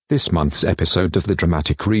This month's episode of the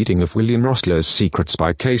dramatic reading of William Rosler's Secrets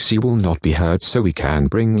by Casey will not be heard, so we can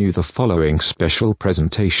bring you the following special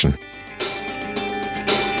presentation.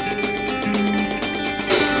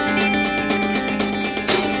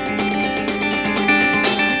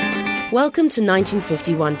 Welcome to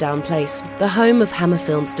 1951 Down Place, the home of Hammer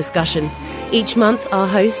Films discussion. Each month, our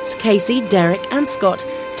hosts, Casey, Derek and Scott,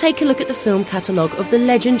 take a look at the film catalogue of the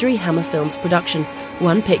legendary Hammer Films production,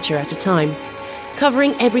 one picture at a time.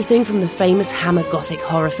 Covering everything from the famous Hammer Gothic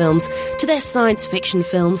horror films to their science fiction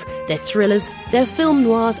films, their thrillers, their film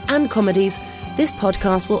noirs and comedies, this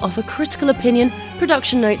podcast will offer critical opinion,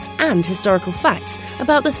 production notes and historical facts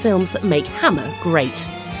about the films that make Hammer great.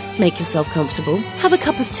 Make yourself comfortable, have a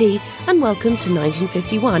cup of tea, and welcome to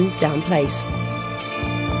 1951 Down Place.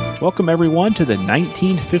 Welcome everyone to the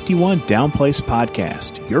 1951 Down Place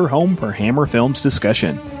podcast, your home for Hammer Films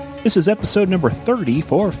discussion. This is episode number 30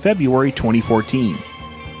 for February 2014.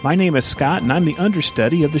 My name is Scott and I'm the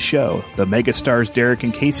understudy of the show. The megastars Derek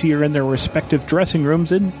and Casey are in their respective dressing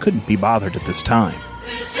rooms and couldn't be bothered at this time.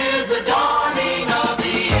 This is the dawning of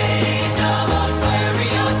the age of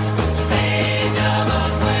Aquarius, age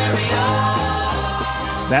of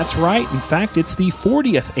Aquarius. That's right. In fact, it's the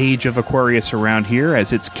 40th age of Aquarius around here,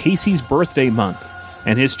 as it's Casey's birthday month.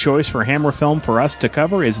 And his choice for Hammer film for us to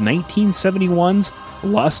cover is 1971's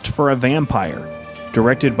Lust for a Vampire,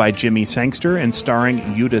 directed by Jimmy Sangster and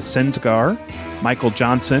starring Uta Sensgar, Michael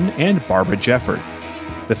Johnson, and Barbara Jeffert.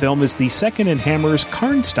 The film is the second in Hammer's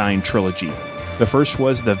Karnstein trilogy. The first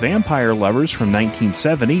was The Vampire Lovers from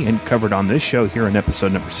 1970 and covered on this show here in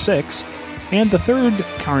episode number 6. And the third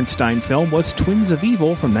Karnstein film was Twins of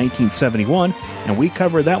Evil from 1971, and we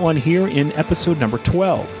covered that one here in episode number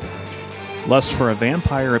 12. Lust for a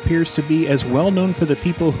Vampire appears to be as well known for the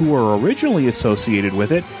people who were originally associated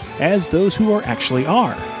with it as those who actually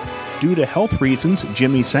are. Due to health reasons,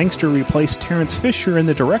 Jimmy Sangster replaced Terence Fisher in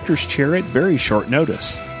the director's chair at very short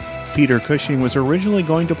notice. Peter Cushing was originally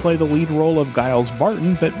going to play the lead role of Giles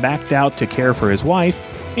Barton, but backed out to care for his wife,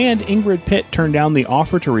 and Ingrid Pitt turned down the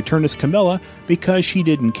offer to return as Camilla because she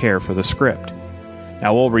didn't care for the script.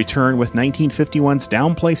 Now we'll return with 1951's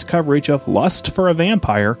Downplace coverage of Lust for a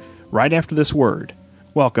Vampire right after this word.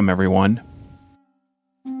 Welcome, everyone.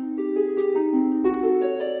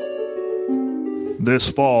 This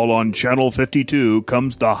fall on Channel 52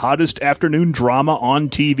 comes the hottest afternoon drama on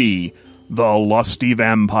TV, The Lusty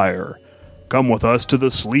Vampire. Come with us to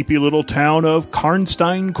the sleepy little town of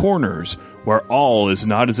Karnstein Corners, where all is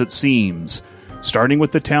not as it seems. Starting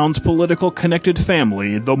with the town's political connected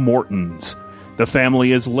family, the Mortons. The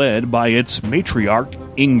family is led by its matriarch,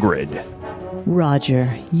 Ingrid.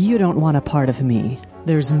 Roger, you don't want a part of me.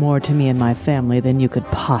 There's more to me and my family than you could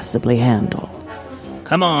possibly handle.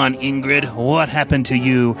 Come on, Ingrid, what happened to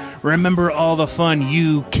you? Remember all the fun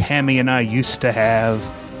you, Cammy, and I used to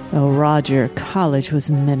have? Oh, Roger, college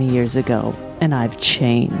was many years ago, and I've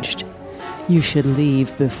changed. You should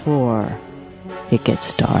leave before it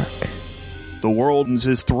gets dark. The world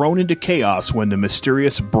is thrown into chaos when the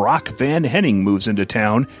mysterious Brock Van Henning moves into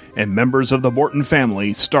town and members of the Morton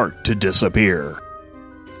family start to disappear.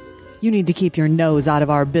 You need to keep your nose out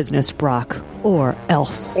of our business, Brock, or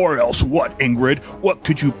else. Or else what, Ingrid? What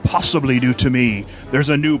could you possibly do to me? There's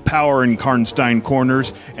a new power in Karnstein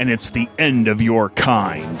Corners, and it's the end of your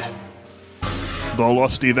kind. The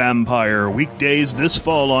Lusty Vampire, weekdays this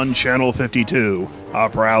fall on Channel 52, a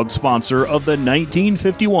proud sponsor of the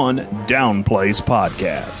 1951 Downplace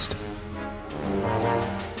podcast.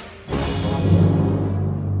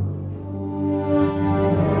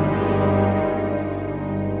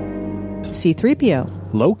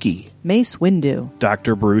 C-3PO, Loki, Mace Windu,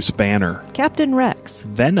 Dr. Bruce Banner, Captain Rex,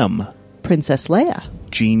 Venom, Princess Leia,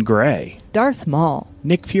 Jean Grey, Darth Maul,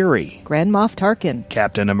 Nick Fury, Grand Moff Tarkin,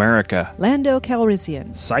 Captain America, Lando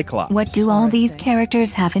Calrissian, Cyclops. What do all these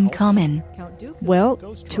characters have in common? Well,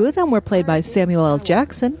 two of them were played by Samuel L.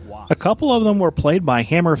 Jackson. A couple of them were played by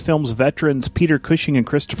Hammer Films veterans Peter Cushing and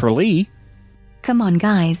Christopher Lee. Come on,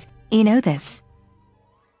 guys. You know this.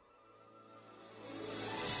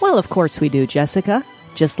 Well, of course we do, Jessica.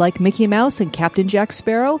 Just like Mickey Mouse and Captain Jack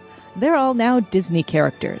Sparrow, they're all now Disney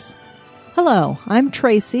characters. Hello, I'm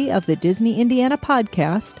Tracy of the Disney Indiana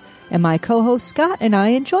podcast, and my co-host Scott and I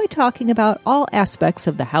enjoy talking about all aspects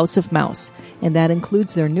of the House of Mouse, and that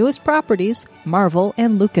includes their newest properties, Marvel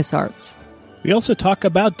and LucasArts. We also talk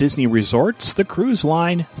about Disney resorts, the cruise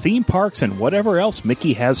line, theme parks, and whatever else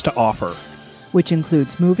Mickey has to offer. Which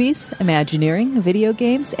includes movies, Imagineering, video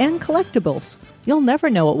games, and collectibles. You'll never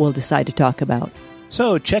know what we'll decide to talk about.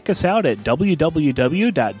 So check us out at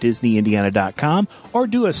www.disneyindiana.com or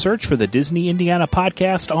do a search for the Disney Indiana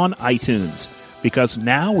podcast on iTunes. because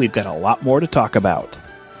now we've got a lot more to talk about.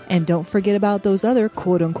 And don't forget about those other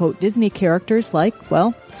quote-unquote Disney characters like,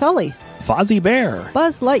 well, Sully, Fozzie Bear,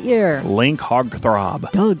 Buzz Lightyear, Link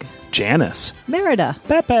Hogthrob, Doug, Janice, Merida,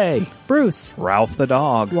 Pepe, Bruce, Ralph the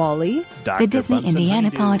dog, Wally, Dr. The Disney Bunsen Indiana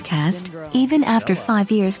Honeydew, podcast. Even after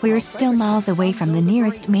 5 years, we're still miles away from the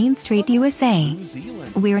nearest Main Street, USA.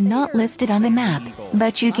 We're not listed on the map,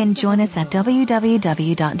 but you can join us at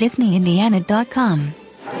www.disneyindiana.com.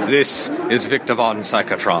 This is Victor Von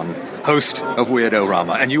Psychotron, host of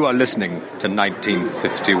Weirdo-Rama, and you are listening to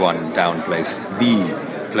 1951 Downplace, the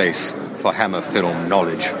place for Hammer film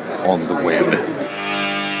knowledge on the web.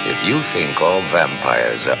 If you think all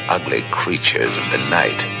vampires are ugly creatures of the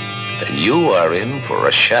night, then you are in for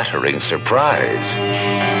a shattering surprise.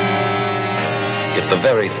 If the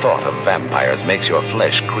very thought of vampires makes your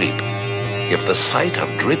flesh creep, if the sight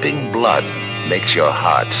of dripping blood makes your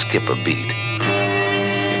heart skip a beat,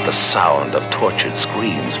 if the sound of tortured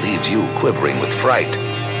screams leaves you quivering with fright,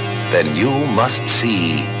 then you must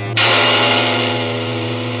see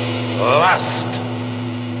Lust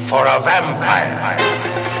for a Vampire.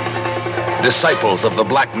 Disciples of the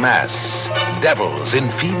Black Mass, devils in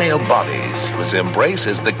female bodies whose embrace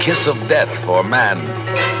is the kiss of death for man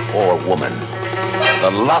or woman. The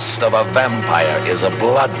lust of a vampire is a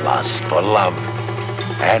bloodlust for love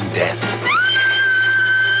and death.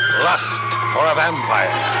 Lust for a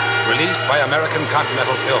Vampire, released by American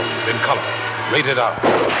Continental Films in color, rated R.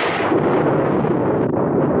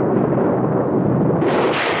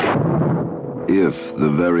 If the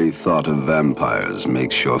very thought of vampires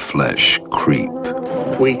makes your flesh creep.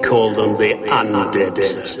 We call them the undead,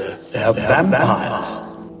 sir. They're vampires.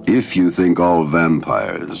 If you think all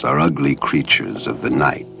vampires are ugly creatures of the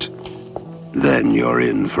night, then you're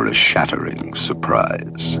in for a shattering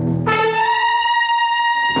surprise.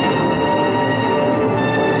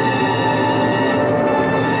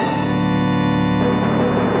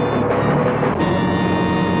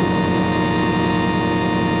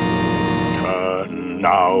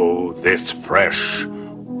 Now this fresh,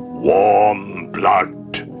 warm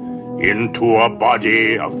blood into a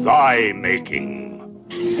body of thy making.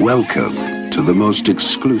 Welcome to the most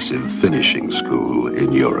exclusive finishing school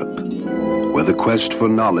in Europe, where the quest for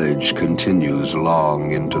knowledge continues long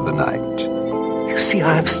into the night. You see,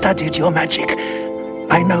 I have studied your magic.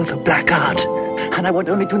 I know the black art, and I want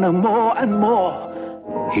only to know more and more.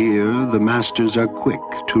 Here, the masters are quick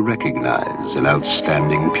to recognize an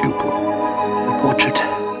outstanding pupil. Portrait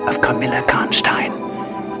of Camilla Karnstein.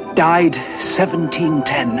 Died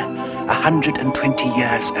 1710, 120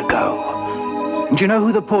 years ago. And do you know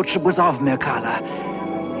who the portrait was of, Mircalla?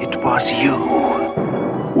 It was you.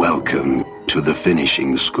 Welcome to the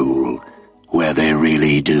finishing school, where they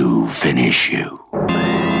really do finish you.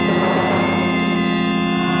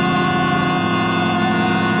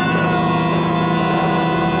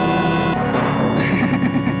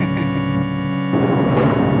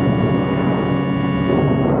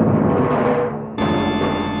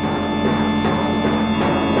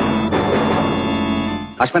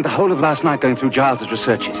 I spent the whole of last night going through Giles's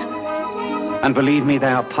researches. And believe me,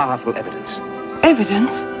 they are powerful evidence.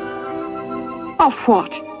 Evidence? Of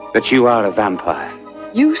what? That you are a vampire.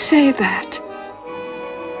 You say that.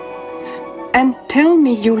 And tell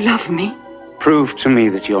me you love me. Prove to me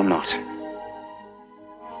that you're not.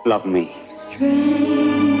 Love me.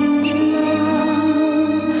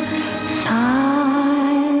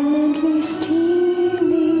 Silently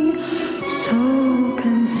stealing, so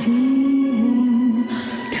concealing,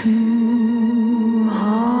 two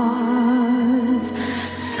hearts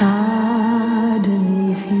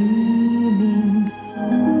suddenly feeling.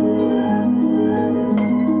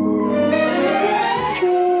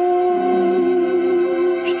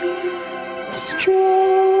 Strange.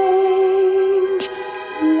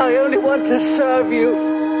 I only want to serve you.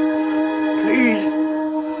 Please.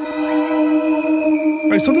 All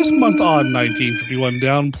right, so this month on 1951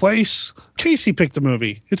 Down Place, Casey picked the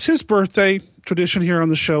movie. It's his birthday. Tradition here on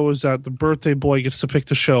the show is that the birthday boy gets to pick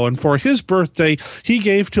the show. And for his birthday, he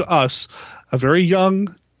gave to us a very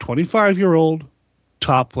young, 25-year-old,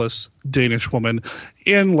 topless Danish woman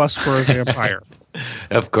in Lust for a Vampire.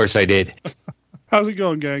 Of course I did. How's it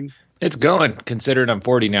going, gang? It's going, considering I'm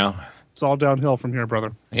 40 now. It's all downhill from here,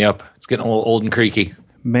 brother. Yep, it's getting a little old and creaky.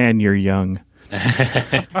 Man, you're young.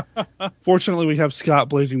 Fortunately, we have Scott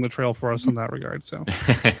blazing the trail for us in that regard. So,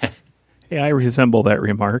 Hey, I resemble that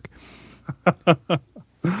remark.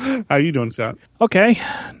 How you doing, Scott? Okay,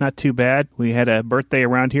 not too bad. We had a birthday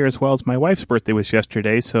around here as well as my wife's birthday was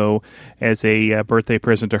yesterday, so as a birthday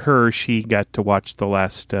present to her, she got to watch the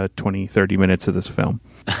last 20, 30 minutes of this film.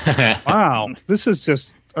 Wow, this is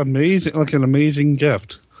just amazing, like an amazing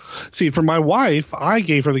gift. See, for my wife, I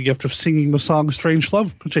gave her the gift of singing the song "Strange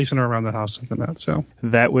Love," chasing her around the house like that. So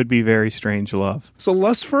that would be very strange love. So,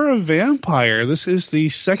 Lust for a Vampire. This is the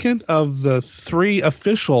second of the 3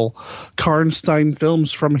 official Karnstein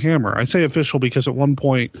films from Hammer. I say official because at one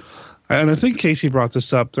point, and I think Casey brought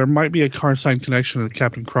this up, there might be a Karnstein connection to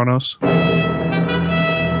Captain Kronos.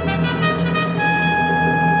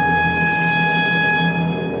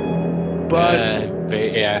 But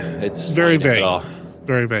it's very vague.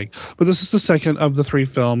 Very vague. But this is the second of the 3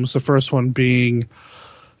 films. The first one being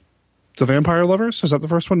The Vampire Lovers. Is that the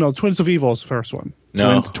first one? No, Twins of Evil is the first one.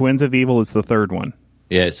 No. Twins of Evil is the third one.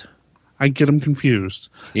 Yes. I get them confused.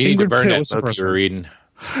 You need to burn Pitt that was the book first you were one. reading.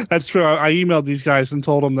 That's true. I emailed these guys and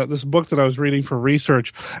told them that this book that I was reading for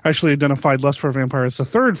research actually identified Lust for a Vampire as the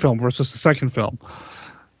third film versus the second film.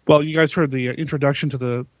 Well, you guys heard the introduction to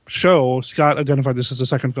the show. Scott identified this as the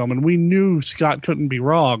second film, and we knew Scott couldn't be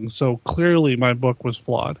wrong, so clearly my book was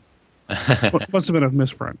flawed. Must have been a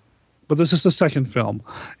misprint. But this is the second film.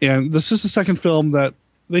 And this is the second film that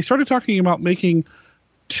they started talking about making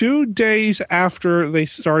 2 days after they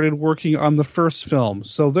started working on the first film.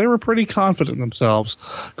 So they were pretty confident in themselves.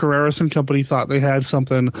 Carreras and company thought they had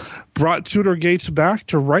something. Brought Tudor Gates back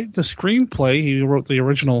to write the screenplay. He wrote the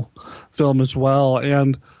original film as well.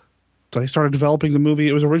 And they started developing the movie.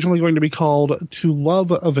 It was originally going to be called To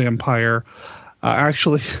Love a Vampire.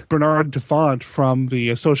 Actually, Bernard DeFont from the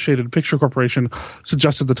Associated Picture Corporation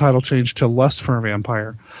suggested the title change to Lust for a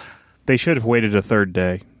Vampire. They should have waited a third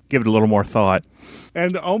day. Give it a little more thought.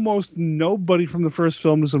 And almost nobody from the first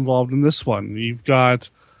film is involved in this one. You've got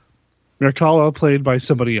Mircalla played by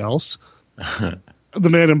somebody else. The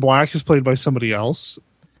Man in Black is played by somebody else.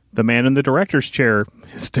 The man in the director's chair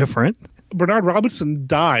is different. Bernard Robinson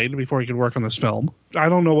died before he could work on this film. I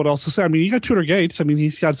don't know what else to say. I mean, you got Tudor Gates. I mean,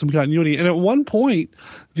 he's got some continuity. And at one point,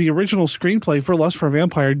 the original screenplay for Lust for a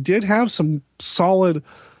Vampire did have some solid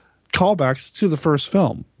callbacks to the first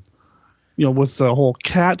film. You know, with the whole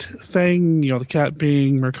cat thing, you know, the cat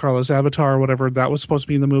being Mircalla's avatar or whatever, that was supposed to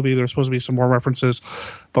be in the movie. There were supposed to be some more references.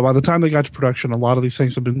 But by the time they got to production, a lot of these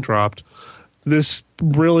things have been dropped. This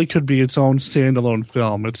really could be its own standalone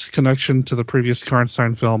film. Its connection to the previous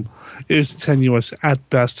Karnstein film is tenuous at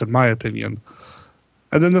best, in my opinion.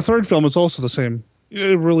 And then the third film is also the same.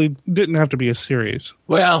 It really didn't have to be a series.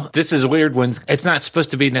 Well, this is a weird one. It's not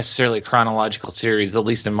supposed to be necessarily a chronological series, at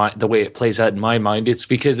least in the way it plays out in my mind. It's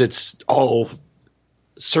because it's all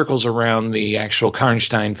circles around the actual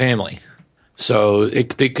Karnstein family. So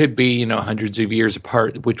they could be, you know, hundreds of years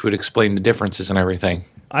apart, which would explain the differences and everything.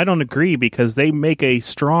 I don't agree because they make a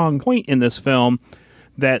strong point in this film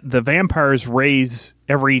that the vampires raise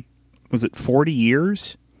every, was it 40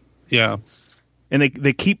 years? Yeah. And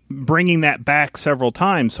they keep bringing that back several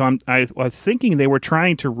times. So I was thinking they were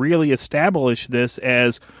trying to really establish this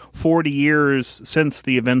as 40 years since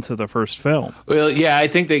the events of the first film. Well, yeah, I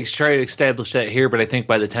think they try to establish that here, but I think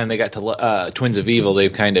by the time they got to Twins of Evil,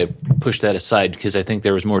 they've kind of pushed that aside because I think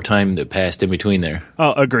there was more time that passed in between there.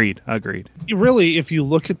 Oh, agreed. Really, if you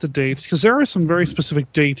look at the dates, because there are some very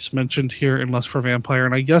specific dates mentioned here in Lust for a Vampire,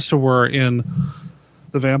 and I guess there were in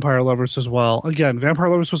The Vampire Lovers as well. Again, Vampire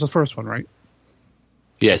Lovers was the first one, right?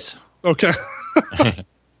 Yes. Okay.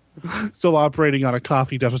 Still operating on a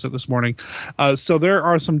coffee deficit this morning. So there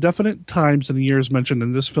are some definite times and years mentioned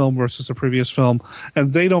in this film versus the previous film,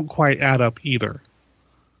 and they don't quite add up either.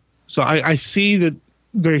 So I see that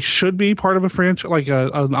they should be part of a franchise, like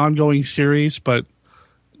an ongoing series, but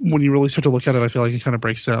when you really start to look at it, I feel like it kind of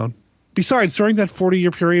breaks down. Besides, during that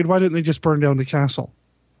 40-year period, why didn't they just burn down the castle?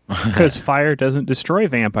 Because fire doesn't destroy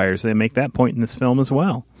vampires. They make that point in this film as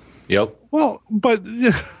well. Yep. Well, but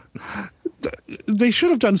they should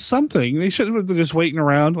have done something. They should have been just waiting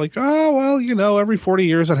around like, oh, well, you know, every 40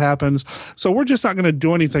 years it happens. So we're just not going to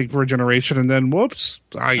do anything for a generation. And then, whoops,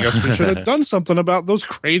 I guess we should have done something about those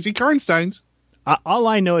crazy Karnsteins. All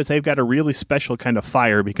I know is they've got a really special kind of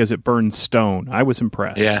fire because it burns stone. I was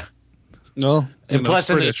impressed. Yeah. No. And plus,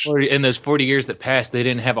 in those 40 years that passed, they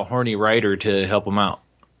didn't have a horny writer to help them out.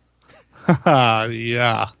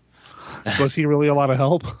 Yeah. Was he really a lot of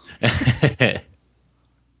help?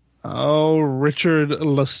 Oh, Richard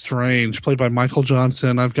Lestrange, played by Michael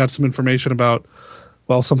Johnson. I've got some information about,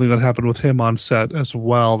 well, something that happened with him on set as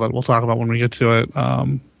well that we'll talk about when we get to it.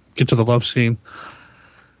 Get to the love scene.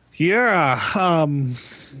 Yeah.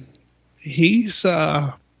 He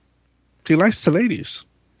likes the ladies.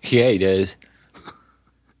 Yeah, he does.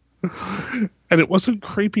 And it wasn't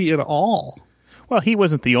creepy at all. Well, he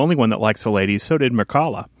wasn't the only one that likes the ladies. So did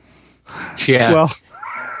Mircalla. Yeah. Well,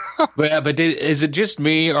 but is it just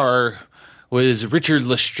me, or Was Richard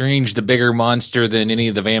Lestrange the bigger monster than any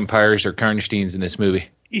of the vampires or Karnsteins in this movie?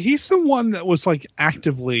 He's the one that was like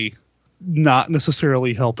actively not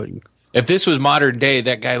necessarily helping. If this was modern day,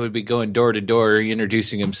 that guy would be going door to door,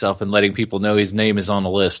 introducing himself and letting people know his name is on the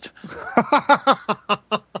list.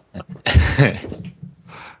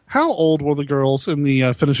 How old were the girls in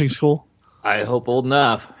the finishing school? I hope old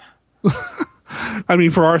enough. I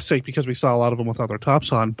mean, for our sake, because we saw a lot of them without their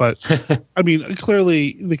tops on. But, I mean,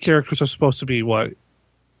 clearly the characters are supposed to be,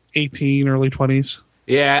 18, early 20s?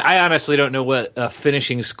 Yeah, I honestly don't know what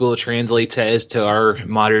finishing school translates as to our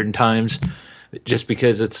modern times, just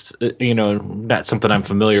because it's, not something I'm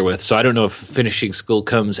familiar with. So I don't know if finishing school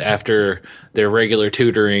comes after their regular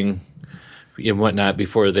tutoring and whatnot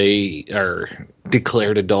before they are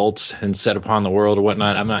declared adults and set upon the world or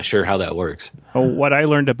whatnot. I'm not sure how that works. Oh, what I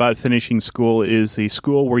learned about finishing school is the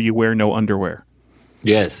school where you wear no underwear.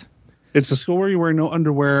 Yes. It's the school where you wear no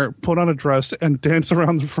underwear, put on a dress, and dance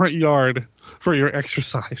around the front yard for your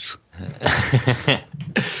exercise.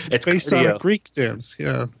 It's based on a Greek dance,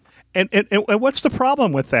 yeah. And what's the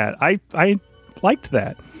problem with that? I liked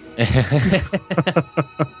that.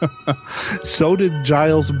 So did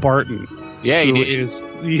Giles Barton. Yeah, he did. Is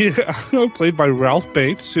played by Ralph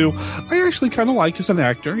Bates, who I actually kind of like as an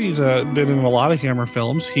actor. He's been in a lot of Hammer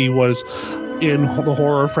films. He was in the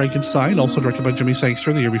horror Frankenstein, also directed by Jimmy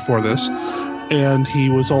Sangster the year before this. And he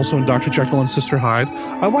was also in Dr. Jekyll and Sister Hyde.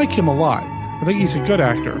 I like him a lot. I think he's a good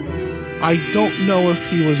actor. I don't know if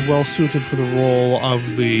he was well suited for the role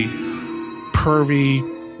of the pervy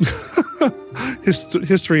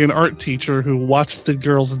history and art teacher who watched the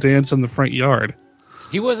girls dance in the front yard.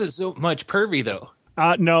 He wasn't so much pervy, though.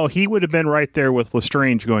 No, he would have been right there with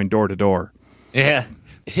Lestrange going door to door. Yeah.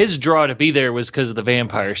 His draw to be there was because of the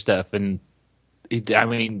vampire stuff. And,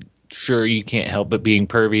 sure, you can't help but being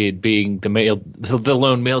pervy and being the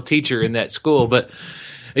lone male teacher in that school. But,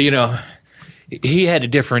 he had a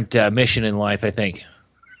different mission in life, I think,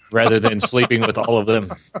 rather than sleeping with all of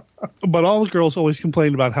them. But all the girls always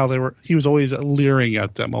complained about how he was always leering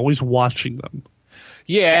at them, always watching them.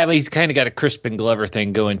 Yeah, but he's kind of got a Crispin Glover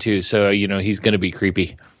thing going, too. So, he's going to be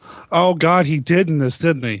creepy. Oh, God, he did in this,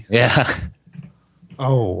 didn't he? Yeah.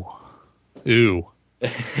 Oh. Ew.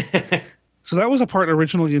 So that was a part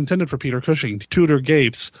originally intended for Peter Cushing. Tudor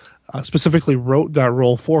Gates specifically wrote that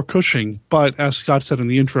role for Cushing. But as Scott said in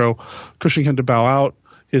the intro, Cushing had to bow out.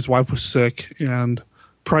 His wife was sick. And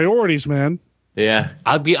priorities, man. Yeah.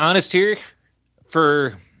 I'll be honest here.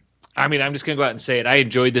 I'm just going to go out and say it. I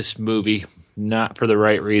enjoyed this movie. Not for the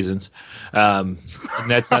right reasons. And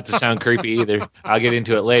that's not to sound creepy either. I'll get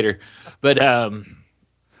into it later. But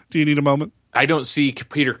do you need a moment? I don't see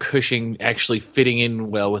Peter Cushing actually fitting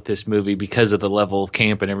in well with this movie because of the level of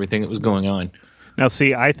camp and everything that was going on. Now,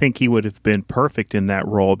 see, I think he would have been perfect in that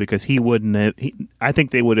role because he wouldn't have... I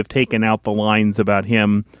think they would have taken out the lines about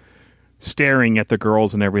him staring at the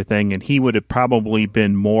girls and everything, and he would have probably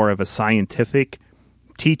been more of a scientific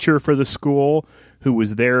teacher for the school who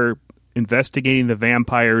was there investigating the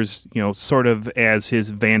vampires, sort of as his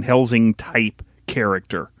Van Helsing type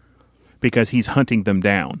character because he's hunting them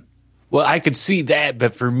down. Well, I could see that,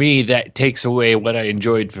 but for me, that takes away what I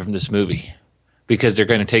enjoyed from this movie because they're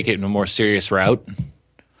going to take it in a more serious route.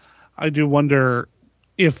 I do wonder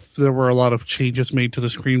if there were a lot of changes made to the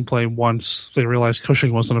screenplay once they realized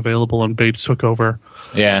Cushing wasn't available and Bates took over.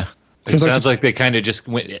 Yeah. It sounds like they kind of just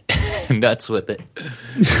went nuts with it.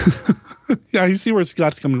 Yeah, you see where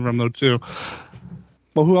Scott's coming from, though, too.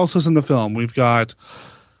 Well, who else is in the film? We've got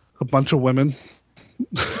a bunch of women,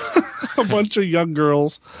 a bunch of young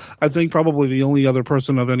girls. I think probably the only other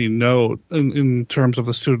person of any note in terms of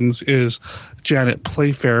the students is Janet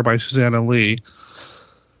Playfair by Susanna Lee.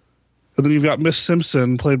 And then you've got Miss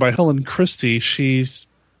Simpson, played by Helen Christie. She's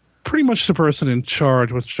pretty much the person in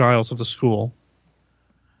charge with Giles of the school.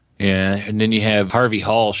 Yeah, and then you have Harvey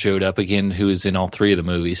Hall showed up again, who is in all three of the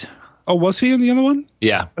movies. Oh, was he in the other one?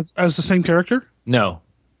 Yeah. As the same character? No.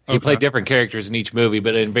 He played different characters in each movie,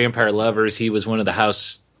 but in Vampire Lovers, he was one of the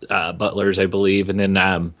house butlers, I believe. And then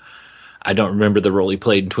I don't remember the role he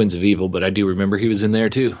played in Twins of Evil, but I do remember he was in there,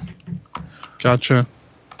 too. Gotcha.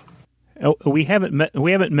 Oh, we haven't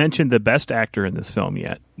mentioned the best actor in this film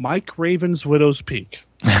yet. Mike Raven's Widow's Peak.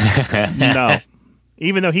 No.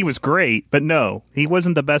 Even though he was great, but no, he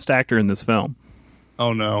wasn't the best actor in this film.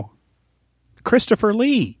 Oh, no. Christopher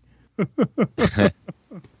Lee.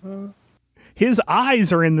 His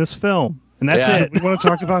eyes are in this film, and that's it. We want to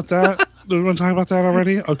talk about that? Do we want to talk about that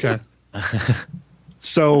already? Okay.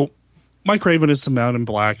 So, Mike Raven is the Mount in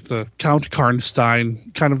Black, the Count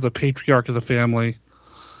Karnstein, kind of the patriarch of the family.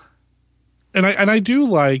 And I do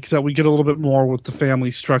like that we get a little bit more with the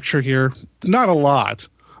family structure here. Not a lot,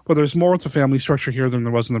 but there's more with the family structure here than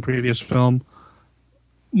there was in the previous film.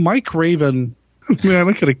 Mike Raven, man, I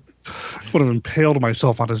would have impaled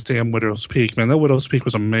myself on his damn Widow's Peak, man. That Widow's Peak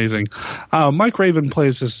was amazing. Mike Raven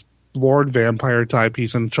plays this Lord Vampire type.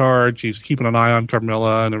 He's in charge. He's keeping an eye on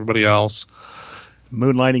Carmilla and everybody else.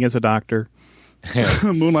 Moonlighting as a doctor.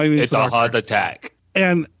 Moonlighting as It's a heart attack.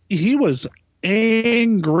 And he was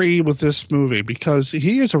angry with this movie because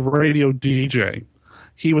he is a radio DJ.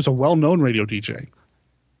 He was a well-known radio DJ.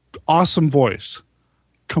 Awesome voice.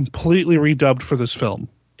 Completely redubbed for this film.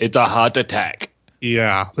 It's a heart attack.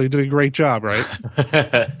 Yeah, they did a great job, right?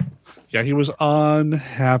 Yeah, he was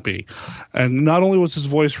unhappy. And not only was his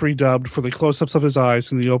voice redubbed for the close-ups of his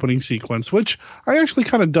eyes in the opening sequence, which I actually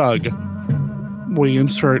kind of dug. We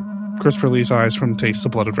insert Christopher Lee's eyes from Taste the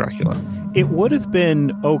Blood of Dracula. It would have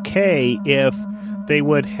been okay if they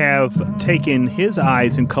would have taken his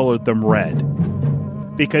eyes and colored them red.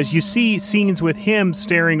 Because you see scenes with him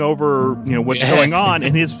staring over, what's going on,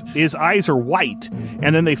 and his eyes are white.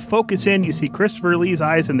 And then they focus in, you see Christopher Lee's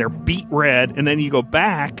eyes, and they're beet red. And then you go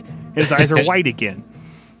back, and his eyes are white again.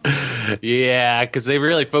 Yeah, because they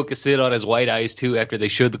really focus in on his white eyes, too, after they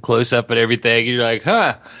showed the close-up and everything. You're like,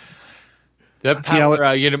 huh. That power,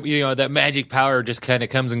 that magic power just kind of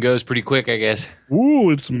comes and goes pretty quick, I guess.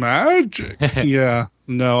 Ooh, it's magic. Yeah.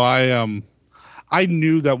 No, I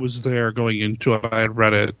knew that was there going into it. I had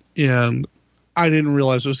read it, and I didn't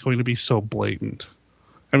realize it was going to be so blatant.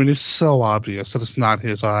 I mean, it's so obvious that it's not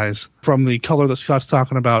his eyes. From the color that Scott's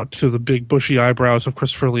talking about to the big bushy eyebrows of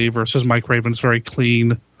Christopher Lee versus Mike Raven's very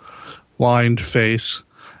clean, lined face.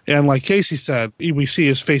 And like Casey said, we see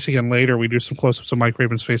his face again later. We do some close-ups of Mike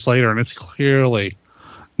Raven's face later, and it's clearly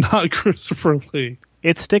not Christopher Lee.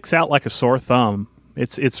 It sticks out like a sore thumb.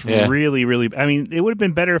 It's really, really... I mean, it would have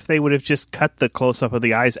been better if they would have just cut the close-up of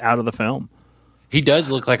the eyes out of the film. He does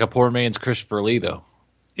look like a poor man's Christopher Lee, though.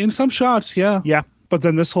 In some shots, yeah. Yeah. But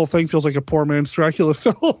then this whole thing feels like a poor man's Dracula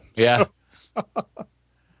film. Yeah.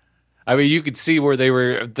 I mean, you could see where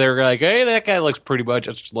they're like, hey, that guy looks pretty much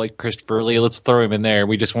just like Christopher Lee. Let's throw him in there.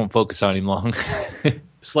 We just won't focus on him long.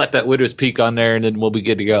 Slap that Widow's Peak on there, and then we'll be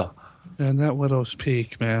good to go. And that Widow's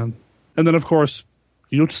Peak, man. And then, of course,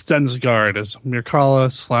 Ute Stensgaard as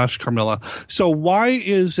Mirkala / Carmilla. So why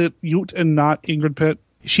is it Ute and not Ingrid Pitt?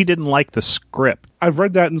 She didn't like the script. I've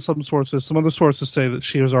read that in some sources. Some other sources say that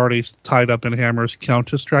she was already tied up in Hammer's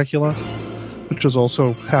Countess Dracula, which was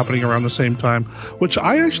also happening around the same time, which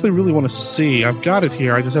I actually really want to see. I've got it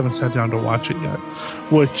here. I just haven't sat down to watch it yet,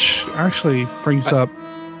 which actually brings up...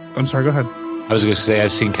 I'm sorry, go ahead. I was going to say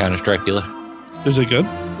I've seen Countess Dracula. Is it good?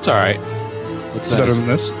 It's all right. It's better than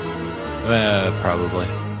this? Probably.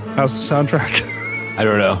 How's the soundtrack? I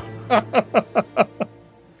don't know.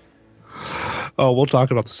 Oh, we'll talk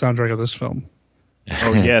about the soundtrack of this film.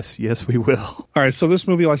 Oh, yes, we will. All right, so this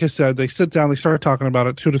movie, like I said, they sit down, they started talking about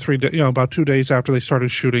it 2 to 3 days, about 2 days after they started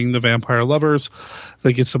shooting The Vampire Lovers.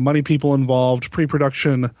 They get some money people involved.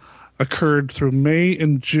 Pre-production occurred through May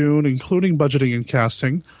and June, including budgeting and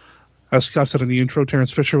casting. As Scott said in the intro,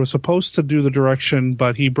 Terrence Fisher was supposed to do the direction,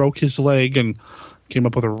 but he broke his leg and came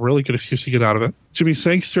up with a really good excuse to get out of it. Jimmy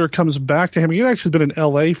Sangster comes back to him. He had actually been in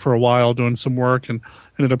L.A. for a while doing some work and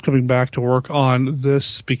ended up coming back to work on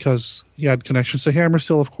this because he had connections to Hammer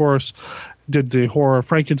still, of course. Did the horror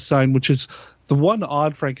Frankenstein, which is the one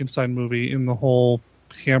odd Frankenstein movie in the whole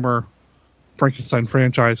Hammer Frankenstein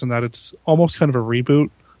franchise, in that it's almost kind of a reboot.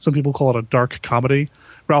 Some people call it a dark comedy.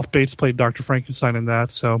 Ralph Bates played Dr. Frankenstein in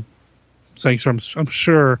that, so Sangster, I'm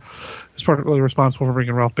sure, is partly responsible for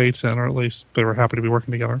bringing Ralph Bates in, or at least they were happy to be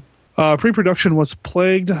working together. Pre-production was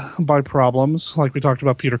plagued by problems. Like we talked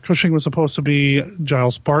about, Peter Cushing was supposed to be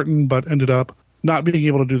Giles Barton, but ended up not being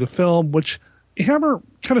able to do the film, which Hammer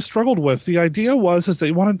kind of struggled with. The idea was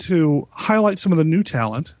they wanted to highlight some of the new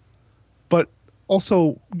talent, but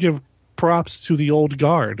also give props to the old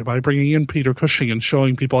guard by bringing in Peter Cushing and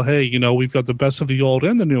showing people, hey, we've got the best of the old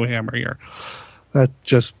and the new Hammer here. That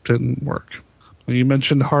just didn't work. You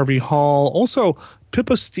mentioned Harvey Hall. Also,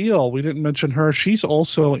 Pippa Steele, we didn't mention her. She's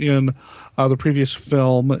also in the previous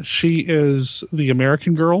film. She is the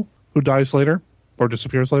American girl who dies later, or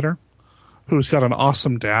disappears later, who's got an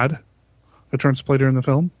awesome dad that turns to play during the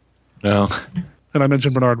film. No. And I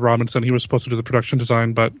mentioned Bernard Robinson. He was supposed to do the production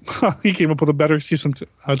design, but he came up with a better excuse than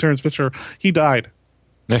Terrence Fisher. He died.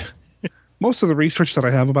 Most of the research that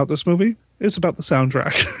I have about this movie is about the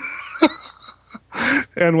soundtrack.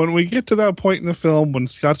 And when we get to that point in the film, when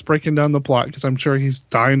Scott's breaking down the plot, because I'm sure he's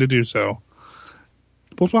dying to do so,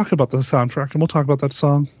 we'll talk about the soundtrack, and we'll talk about that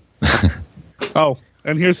song. Oh,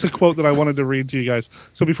 And here's the quote that I wanted to read to you guys.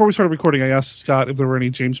 So before we started recording, I asked Scott if there were any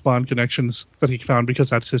James Bond connections that he found because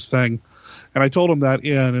that's his thing. And I told him that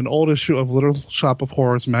in an old issue of Little Shop of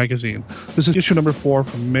Horrors magazine. This is issue number 4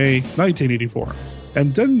 from May 1984.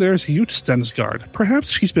 And then there's Ute Stensgaard. Perhaps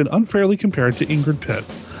she's been unfairly compared to Ingrid Pitt.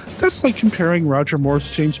 That's like comparing Roger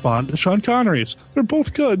Moore's James Bond to Sean Connery's. They're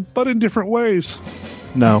both good, but in different ways.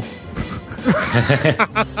 No.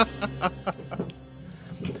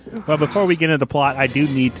 Well, before we get into the plot, I do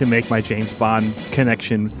need to make my James Bond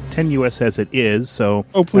connection tenuous as it is. So,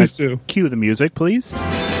 please do. Cue the music, please.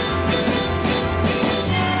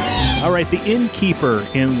 All right, the innkeeper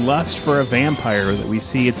in Lust for a Vampire that we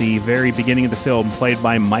see at the very beginning of the film, played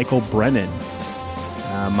by Michael Brennan.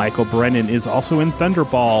 Michael Brennan is also in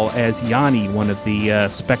Thunderball as Yanni, one of the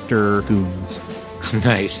Spectre goons.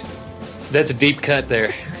 Nice. That's a deep cut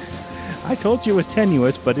there. I told you it was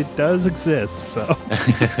tenuous, but it does exist, so.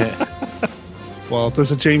 Well, if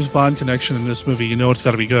there's a James Bond connection in this movie, you know it's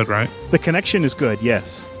got to be good, right? The connection is good,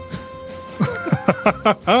 yes.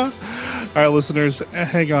 All right, listeners,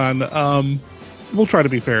 hang on. We'll try to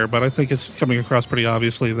be fair, but I think it's coming across pretty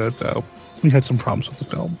obviously that we had some problems with the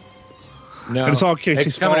film. No, and it's all Casey's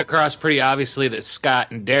it's coming fault. across pretty obviously that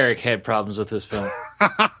Scott and Derek had problems with this film.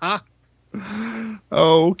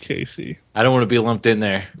 Oh, Casey. I don't want to be lumped in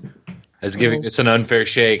there as giving this an unfair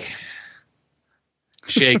shake.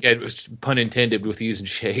 Shake, pun intended with using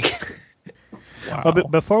shake. Wow. Well,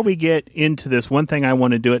 but before we get into this, one thing I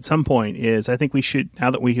want to do at some point is I think we should, now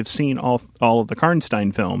that we have seen all of the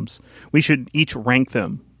Karnstein films, we should each rank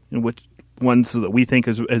them in which ones that we think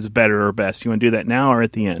is better or best. You want to do that now or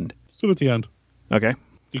at the end? Do it at the end. Okay.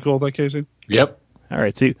 You cool with that, Casey? Yep. All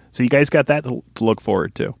right. So you guys got that to look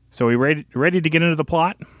forward to. So we ready to get into the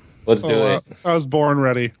plot? Let's do it. I was born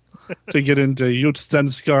ready to get into Ute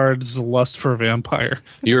Stensgaard's Lust for a Vampire.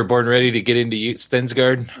 You were born ready to get into Ute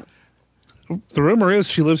Stensgaard? The rumor is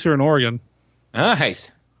she lives here in Oregon. Nice.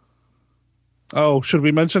 Oh, should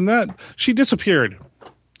we mention that? She disappeared.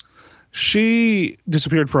 She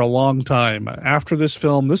disappeared for a long time. After this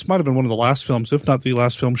film, this might have been one of the last films, if not the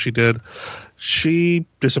last film she did, she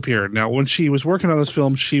disappeared. Now, when she was working on this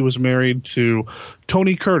film, she was married to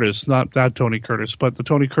Tony Curtis, not that Tony Curtis, but the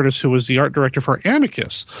Tony Curtis who was the art director for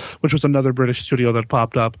Amicus, which was another British studio that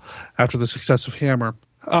popped up after the success of Hammer.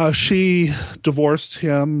 She divorced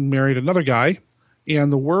him, married another guy,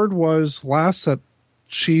 and the word was last that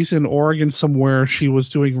she's in Oregon somewhere. She was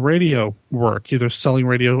doing radio work, either selling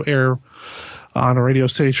radio air on a radio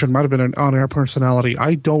station, might have been an on-air personality.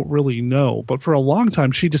 I don't really know. But for a long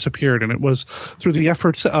time, she disappeared, and it was through the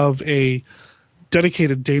efforts of a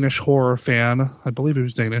dedicated Danish horror fan, I believe he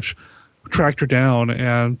was Danish, who tracked her down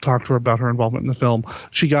and talked to her about her involvement in the film.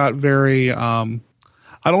 She got very, I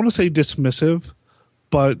don't want to say dismissive,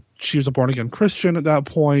 but she was a born-again Christian at that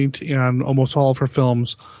point, and almost all of her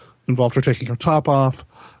films involved her taking her top off.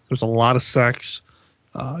 There's a lot of sex.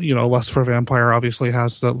 Lust for a Vampire obviously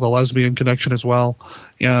has the lesbian connection as well.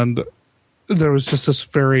 And there was just this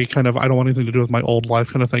very kind of, I don't want anything to do with my old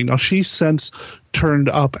life kind of thing. Now, she's since turned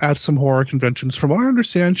up at some horror conventions. From what I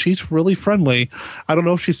understand, she's really friendly. I don't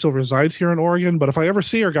know if she still resides here in Oregon, but if I ever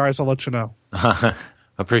see her, guys, I'll let you know.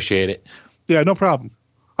 Appreciate it. Yeah, no problem.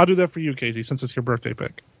 I'll do that for you, Casey, since it's your birthday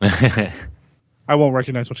pick. I won't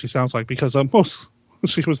recognize what she sounds like because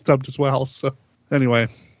she was dubbed as well. So anyway,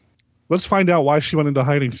 let's find out why she went into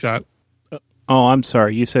hiding, Scott. Oh, I'm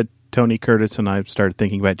sorry. You said Tony Curtis, and I started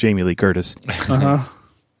thinking about Jamie Lee Curtis. Uh-huh.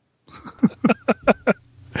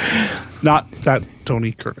 Not that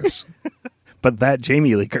Tony Curtis. But that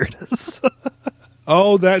Jamie Lee Curtis.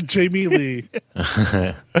 Oh, that Jamie Lee.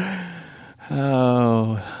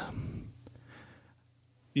 Oh.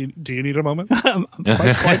 Do you need a moment?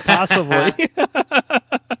 Quite possibly.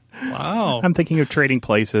 Wow. I'm thinking of Trading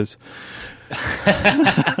Places.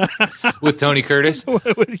 With Tony Curtis?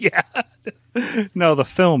 Yeah. No, the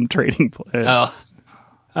film Trading Places.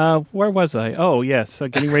 Oh. Where was I? Oh, yes.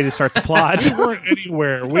 Getting ready to start the plot. We weren't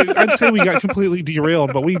anywhere. I'd say we got completely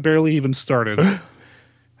derailed, but we barely even started. All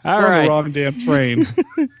We're on right. the wrong damn train.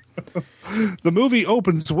 The movie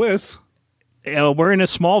opens with... We're in a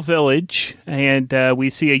small village, and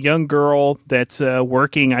we see a young girl that's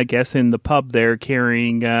working, I guess, in the pub there,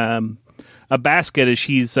 carrying a basket as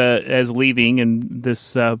she's as leaving, and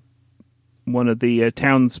this one of the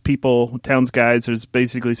town's guys is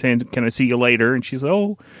basically saying, "Can I see you later?" And she's,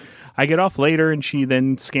 "Oh, I get off later," and she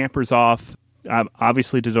then scampers off,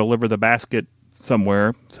 obviously to deliver the basket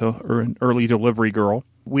somewhere. So, an early delivery girl.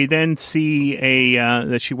 We then see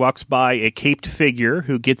that she walks by a caped figure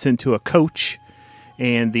who gets into a coach,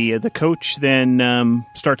 and the coach then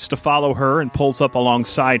starts to follow her and pulls up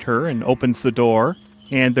alongside her and opens the door.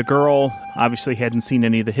 And the girl obviously hadn't seen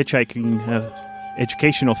any of the hitchhiking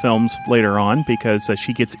educational films later on because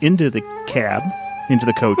she gets into the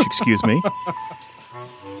coach, excuse me.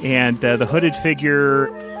 And the hooded figure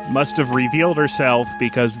must have revealed herself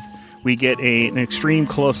because we get an extreme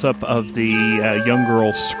close-up of the young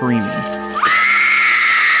girl screaming.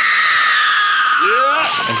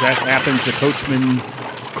 As that happens, the coachman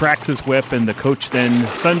cracks his whip, and the coach then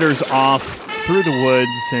thunders off through the woods,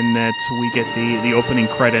 and we get the opening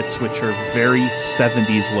credits, which are very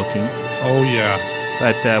 70s looking. Oh, yeah.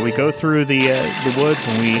 But we go through the woods,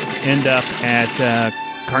 and we end up at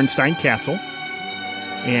Karnstein Castle,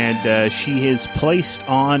 and she is placed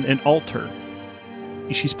on an altar.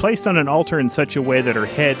 She's placed on an altar in such a way that her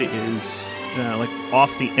head is like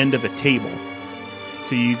off the end of a table.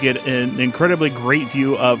 So you get an incredibly great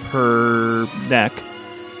view of her neck,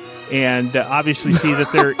 and obviously see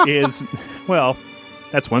that there is, well,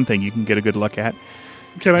 that's one thing you can get a good look at.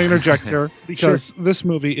 Can I interject here? Because this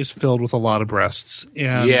movie is filled with a lot of breasts.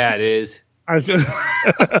 And yeah, it is. I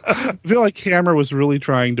feel like Hammer was really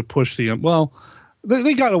trying to push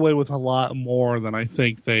they got away with a lot more than I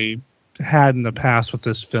think they had in the past with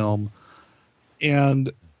this film.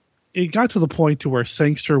 And it got to the point to where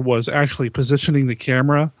Sangster was actually positioning the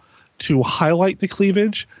camera to highlight the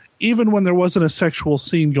cleavage, even when there wasn't a sexual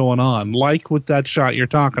scene going on, like with that shot you're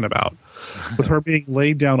talking about, with her being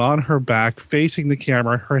laid down on her back, facing the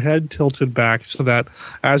camera, her head tilted back so that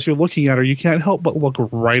as you're looking at her, you can't help but look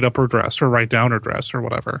right up her dress or right down her dress or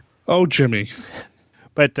whatever. Oh, Jimmy.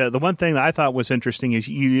 But the one thing that I thought was interesting is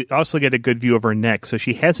you also get a good view of her neck, so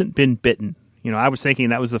she hasn't been bitten. You know, I was thinking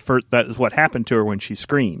that was what happened to her when she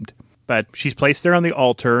screamed. But she's placed there on the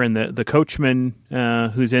altar, and the coachman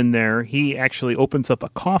who's in there, he actually opens up a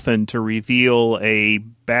coffin to reveal a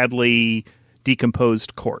badly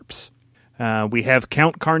decomposed corpse. We have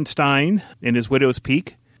Count Karnstein in his widow's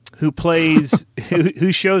peak, who plays,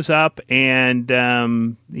 who shows up,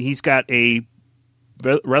 and he's got a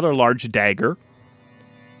rather large dagger,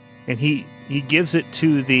 and he gives it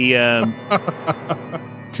to the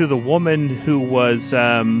to the woman who was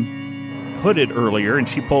hooded earlier, and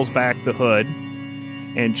she pulls back the hood,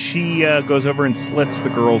 and she goes over and slits the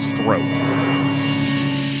girl's throat.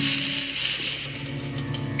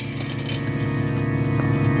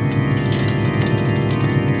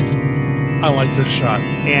 I like this shot.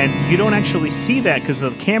 And you don't actually see that because the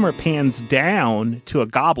camera pans down to a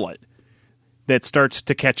goblet that starts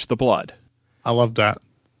to catch the blood. I love that.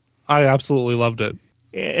 I absolutely loved it.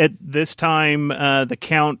 At this time, the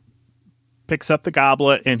Count picks up the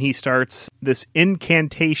goblet, and he starts this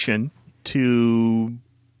incantation to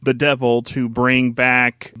the devil to bring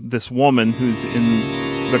back this woman who's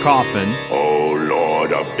in the coffin. O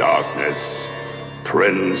Lord of Darkness,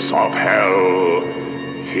 Prince of Hell,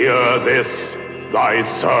 hear this, thy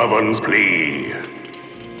servant's plea.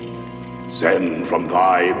 Send from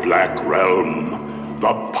thy black realm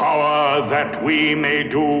the power that we may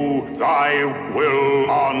do thy will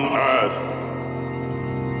on earth.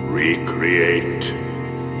 Recreate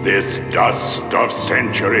this dust of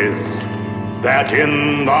centuries, that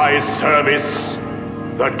in thy service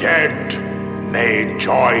the dead may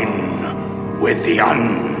join with the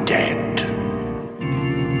undead.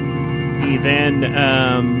 He then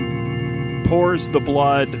pours the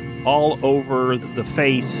blood all over the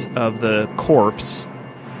face of the corpse.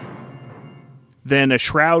 Then a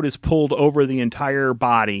shroud is pulled over the entire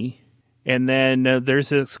body, and then there's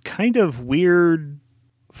this kind of weird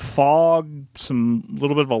fog, some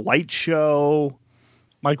little bit of a light show.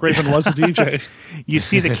 Mike Raven was a DJ. You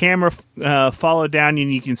see the camera follow down,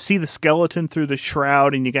 and you can see the skeleton through the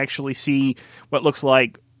shroud, and you can actually see what looks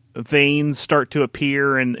like veins start to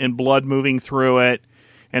appear and blood moving through it.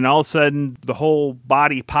 And all of a sudden, the whole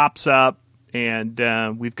body pops up,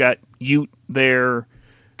 and we've got Ute there.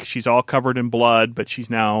 She's all covered in blood, but she's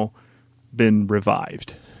now been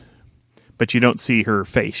revived. But you don't see her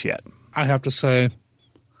face yet. I have to say,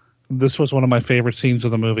 this was one of my favorite scenes of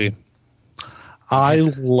the movie.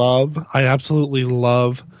 I absolutely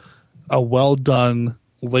love a well done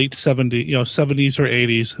late 70s or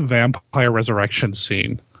 80s vampire resurrection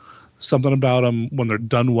scene. Something about them, when they're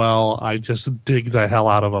done well, I just dig the hell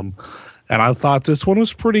out of them. And I thought this one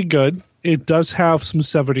was pretty good. It does have some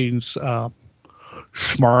 70s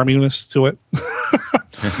schmarminess to it.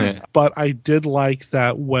 But I did like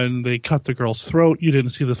that when they cut the girl's throat, you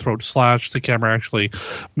didn't see the throat slashed. The camera actually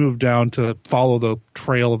moved down to follow the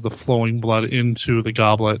trail of the flowing blood into the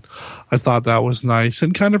goblet. I thought that was nice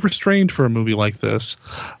and kind of restrained for a movie like this.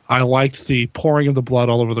 I liked the pouring of the blood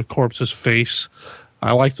all over the corpse's face.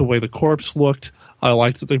 I liked the way the corpse looked. I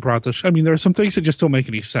liked that they brought this. I mean, there are some things that just don't make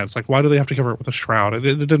any sense. Like, why do they have to cover it with a shroud? It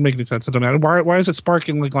didn't make any sense. It didn't matter. Why is it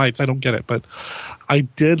sparkling like lights? I don't get it, but I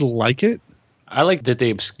did like it. I like that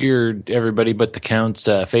they obscured everybody but the Count's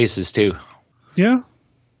faces, too. Yeah.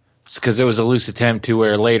 It's because it was a loose attempt to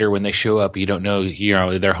where later when they show up, you don't know,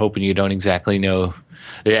 they're hoping you don't exactly know.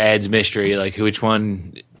 It adds mystery, like which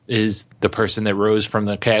one is the person that rose from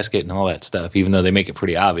the casket and all that stuff, even though they make it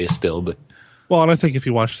pretty obvious still, but... Well, and I think if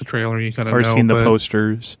you watch the trailer, you kind of know. Or seen the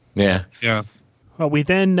posters. Yeah. Yeah. Well, we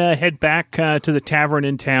then head back to the tavern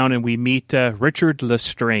in town, and we meet Richard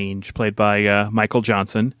Lestrange, played by Michael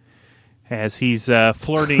Johnson, as he's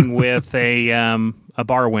flirting with a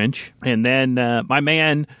bar wench. And then my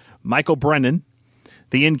man, Michael Brennan,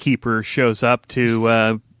 the innkeeper, shows up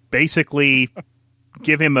to basically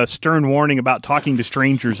give him a stern warning about talking to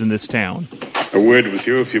strangers in this town. A word with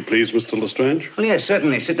you, if you please, Mr. Lestrange. Well, yes,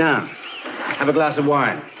 certainly. Sit down. Have a glass of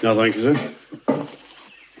wine. No, thank you, sir.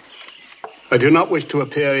 I do not wish to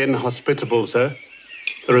appear inhospitable, sir.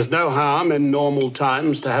 There is no harm in normal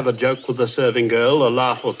times to have a joke with a serving girl, a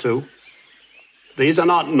laugh or two. These are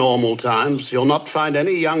not normal times. You'll not find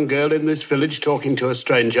any young girl in this village talking to a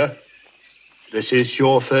stranger. This is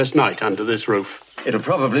your first night under this roof. It'll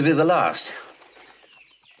probably be the last.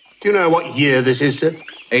 Do you know what year this is, sir?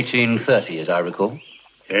 1830, as I recall.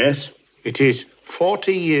 Yes, it is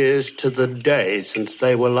 40 years to the day since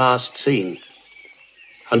they were last seen.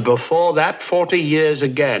 And before that, 40 years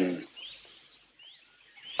again.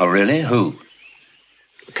 Oh, really? Who?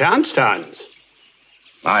 The Karnsteins.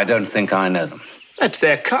 I don't think I know them. That's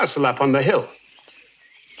their castle up on the hill.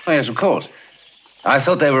 Oh, yes, of course. I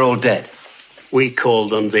thought they were all dead. We call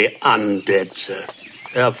them the undead, sir.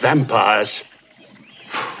 They're vampires.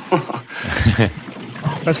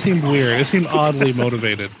 That seemed weird. It seemed oddly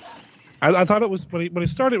motivated. I thought it was, when it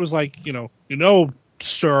started, it was like,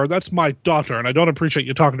 sir, that's my daughter, and I don't appreciate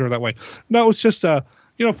you talking to her that way. No, it's just,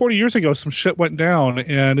 40 years ago, some shit went down,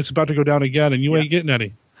 and it's about to go down again, and you ain't getting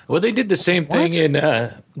any. Well, they did the same thing in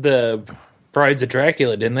the Brides of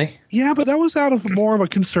Dracula, didn't they? Yeah, but that was out of more of a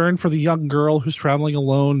concern for the young girl who's traveling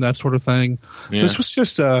alone, that sort of thing. Yeah. This was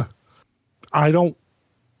just, I don't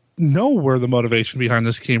know where the motivation behind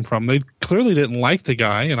this came from. They clearly didn't like the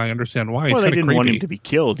guy, and I understand why. Well, they didn't want him to be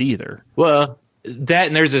killed either. Well, that,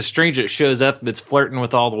 and there's a stranger that shows up that's flirting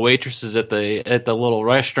with all the waitresses at the little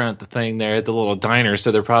restaurant, the thing there, at the little diner.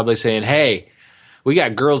 So they're probably saying, hey, we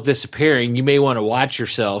got girls disappearing. You may want to watch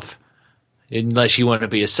yourself unless you want to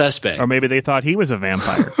be a suspect. Or maybe they thought he was a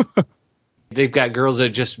vampire. They've got girls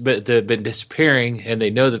that have been disappearing, and they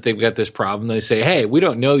know that they've got this problem. They say, hey, we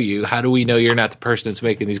don't know you. How do we know you're not the person that's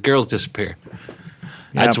making these girls disappear?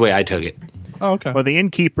 That's the way I took it. Oh, okay. Well, the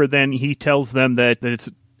innkeeper then, he tells them that it's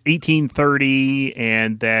 1830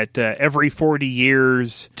 and that every 40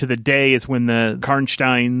 years to the day is when the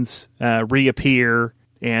Karnsteins reappear,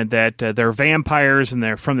 and that they're vampires and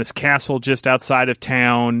they're from this castle just outside of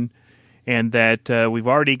town, and that we've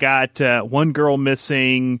already got one girl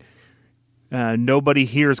missing. Nobody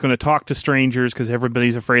here is going to talk to strangers because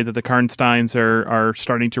everybody's afraid that the Karnsteins are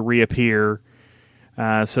starting to reappear.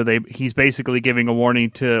 So he's basically giving a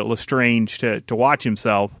warning to Lestrange to watch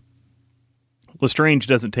himself. Lestrange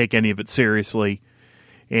doesn't take any of it seriously,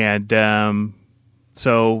 and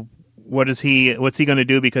so what's he going to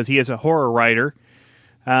do? Because he is a horror writer,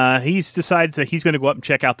 he's decided that he's going to go up and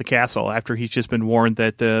check out the castle after he's just been warned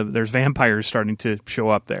that there's vampires starting to show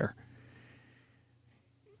up there.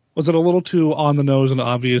 Was it a little too on the nose and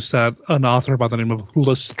obvious that an author by the name of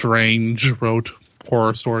Lestrange wrote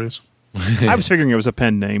horror stories? I was figuring it was a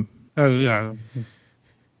pen name. Yeah.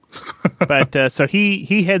 But so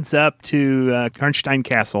he heads up to Karnstein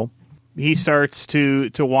Castle. He starts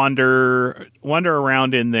to wander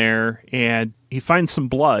around in there, and he finds some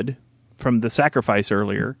blood from the sacrifice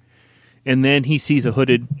earlier. And then he sees a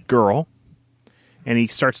hooded girl, and he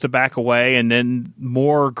starts to back away, and then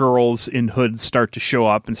more girls in hoods start to show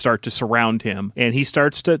up and start to surround him. And he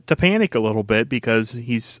starts to panic a little bit because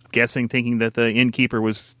he's thinking that the innkeeper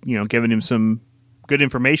was, giving him some good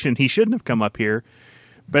information. He shouldn't have come up here.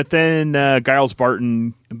 But then Giles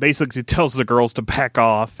Barton basically tells the girls to back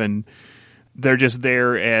off, and they're just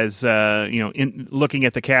there as, looking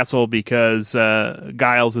at the castle because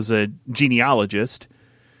Giles is a genealogist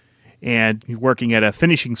and working at a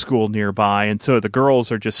finishing school nearby, and so the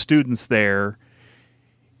girls are just students there,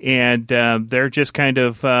 and they're just kind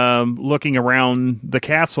of looking around the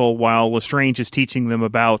castle while Lestrange is teaching them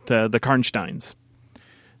about the Karnsteins.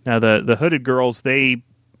 Now, the hooded girls, they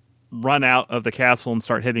run out of the castle and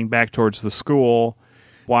start heading back towards the school,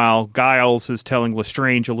 while Giles is telling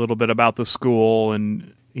Lestrange a little bit about the school,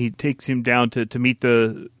 and he takes him down to meet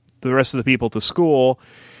the the rest of the people at the school,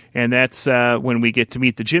 and that's when we get to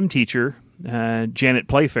meet the gym teacher, Janet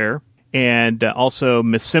Playfair, and also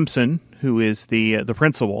Miss Simpson, who is the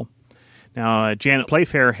principal. Now, Janet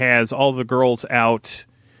Playfair has all the girls out.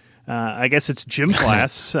 I guess it's gym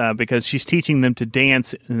class because she's teaching them to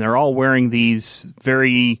dance, and they're all wearing these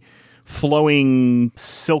very flowing,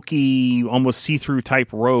 silky, almost see-through type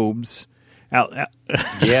robes. Yeah,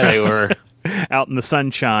 they were out in the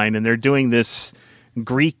sunshine, and they're doing this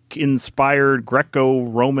Greek-inspired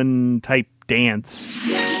Greco-Roman type dance.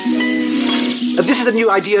 This is a new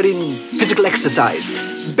idea in physical exercise,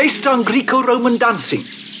 based on Greco-Roman dancing.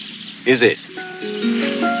 Is it?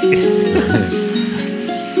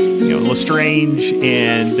 Lestrange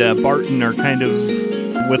and Barton are kind of,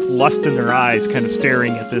 with lust in their eyes, kind of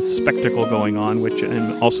staring at this spectacle going on, which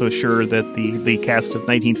I'm also sure that the cast of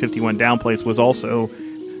 1951 Down Place was also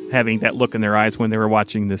having that look in their eyes when they were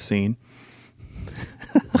watching this scene.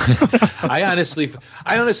 I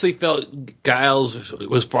honestly felt Giles,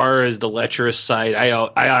 as far as the lecherous side, I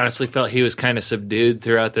honestly felt he was kind of subdued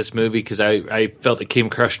throughout this movie because I felt it came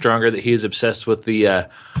across stronger that he was obsessed with the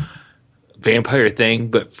vampire thing.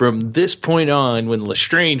 But from this point on, when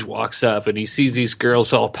Lestrange walks up and he sees these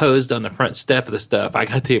girls all posed on the front step of the stuff, I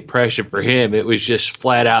got the impression for him it was just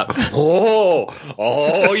flat out,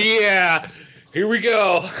 oh yeah, here we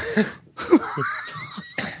go.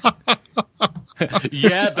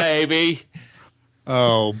 Yeah, baby.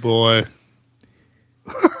 Oh, boy.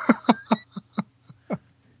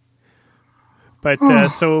 But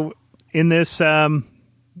so in this,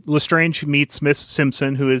 Lestrange meets Miss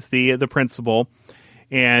Simpson, who is the principal.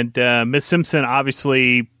 And Miss Simpson,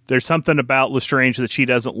 obviously, there's something about Lestrange that she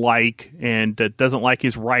doesn't like and doesn't like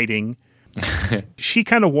his writing. She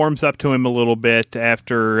kind of warms up to him a little bit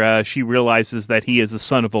after she realizes that he is the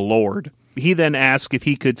son of a lord. He then asks if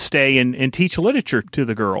he could stay and teach literature to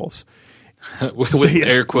the girls. with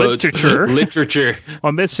air quotes, literature.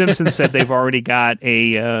 Well, Miss Simpson said they've already got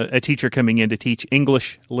a teacher coming in to teach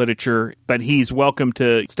English literature, but he's welcome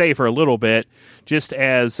to stay for a little bit, just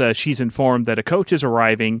as she's informed that a coach is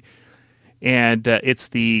arriving, and it's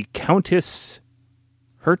the Countess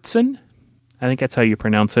Hertzen. I think that's how you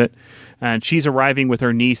pronounce it. And she's arriving with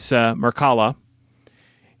her niece, Mircalla.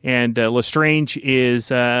 And Lestrange is...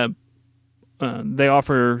 they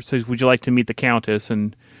says, would you like to meet the Countess?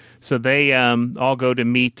 And so they all go to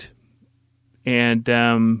meet,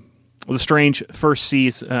 and Lestrange first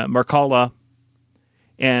sees Mircalla,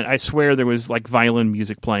 and I swear there was like violin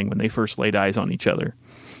music playing when they first laid eyes on each other.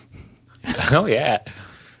 Oh, yeah.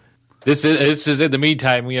 This is in the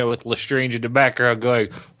meantime, with Lestrange in the background going,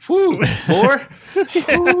 whoo, more?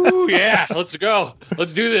 Whoo, yeah, let's go.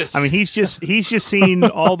 Let's do this. I mean, he's just seen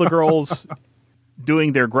all the girls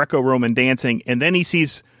doing their Greco-Roman dancing, and then he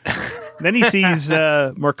sees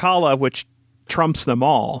Mircalla, which trumps them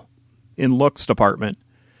all in looks department,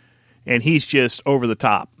 and he's just over the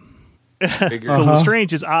top. So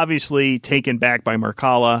Lestrange is obviously taken back by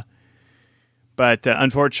Mircalla, but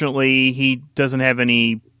unfortunately he doesn't have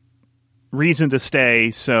any reason to stay.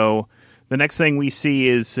 So the next thing we see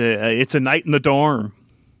is it's a night in the dorm,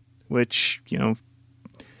 which,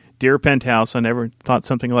 dear Penthouse, I never thought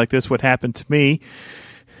something like this would happen to me.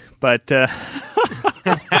 But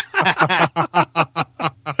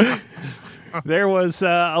there was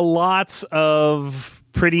lots of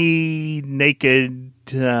pretty naked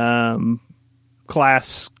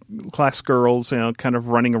class girls, kind of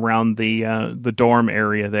running around the dorm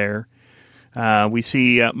area there. We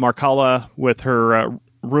see Mircalla with her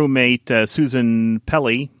roommate, Susan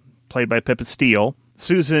Pelly, played by Pippa Steele.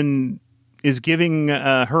 Susan is giving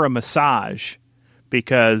her a massage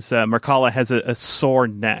because Mircalla has a sore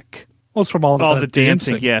neck. Well, it's from all the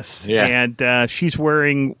dancing, yes. Yeah. And she's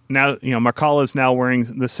wearing now, Mircalla is now wearing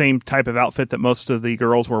the same type of outfit that most of the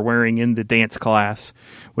girls were wearing in the dance class,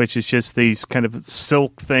 which is just these kind of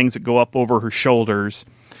silk things that go up over her shoulders.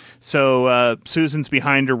 So Susan's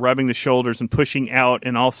behind her, rubbing the shoulders and pushing out,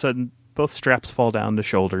 and all of a sudden both straps fall down the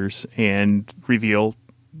shoulders and reveal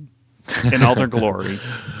in all their glory.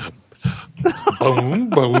 Boom,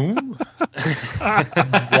 boom.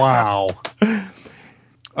 Wow.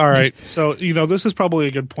 All right. So, this is probably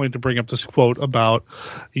a good point to bring up this quote about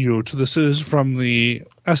youth. This is from the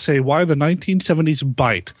essay, Why the 1970s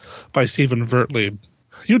Bite by Stephen Vertlieb.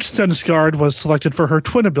 Ute Stensgaard was selected for her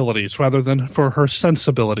twin abilities rather than for her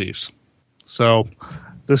sensibilities. So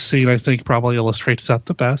this scene, I think, probably illustrates that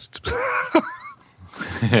the best.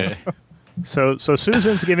 So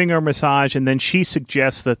Susan's giving her a massage, and then she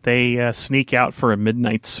suggests that they sneak out for a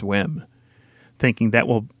midnight swim, thinking that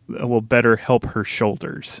will better help her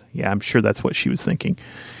shoulders. Yeah, I'm sure that's what she was thinking.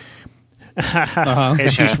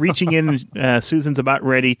 As she's reaching in, Susan's about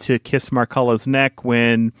ready to kiss Marcalla's neck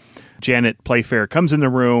when Janet Playfair comes in the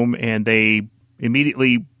room, and they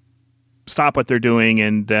immediately stop what they're doing,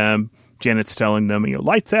 and Janet's telling them,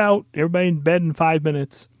 lights out, everybody in bed in 5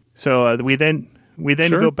 minutes. So we then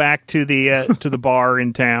go back to the bar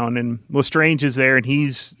in town, and Lestrange is there, and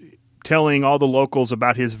he's telling all the locals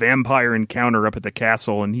about his vampire encounter up at the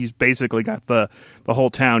castle, and he's basically got the whole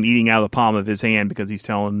town eating out of the palm of his hand because he's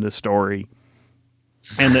telling this story.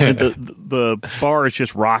 And the bar is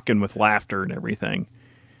just rocking with laughter and everything.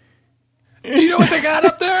 Do you know what they got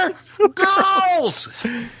up there? Girls!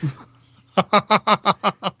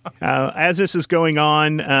 As this is going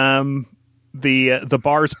on, the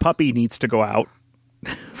bar's puppy needs to go out,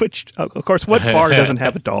 which, of course, what bar doesn't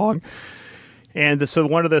have a dog? And so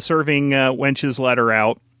one of the serving wenches let her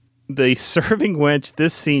out. The serving wench,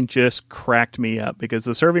 this scene just cracked me up because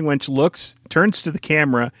the serving wench turns to the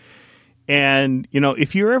camera, and,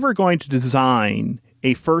 if you're ever going to design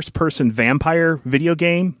a first-person vampire video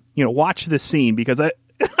game, watch this scene because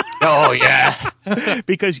oh, yeah.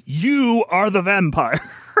 because you are the vampire.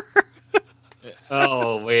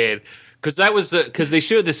 Oh, man. Because they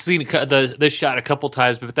showed this scene, this shot a couple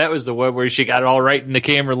times, but that was the one where she got it all right in the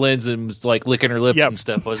camera lens and was like licking her lips and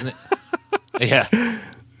stuff, wasn't it? Yeah.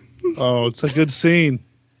 Oh, it's a good scene.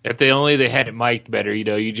 If they had it mic'd better,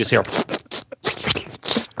 you just hear.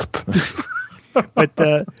 But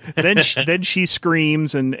then she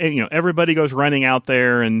screams, and everybody goes running out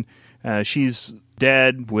there, and she's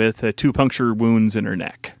dead with 2 puncture wounds in her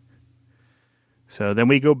neck. So then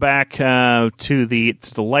we go back to the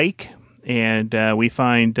lake. And we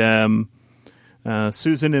find Susan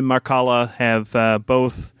and Marcalla have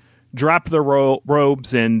both dropped their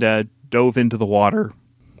robes and dove into the water.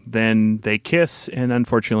 Then they kiss, and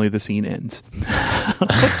unfortunately the scene ends.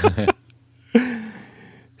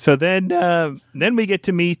 So then we get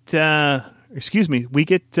to meet, Lestrange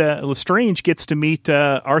gets to meet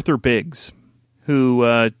Arthur Biggs,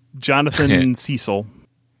 who Jonathan Cecil.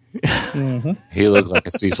 Mm-hmm. He looked like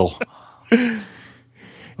a Cecil.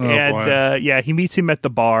 He meets him at the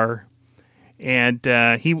bar, and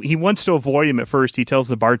he wants to avoid him at first. He tells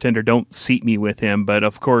the bartender, "Don't seat me with him." But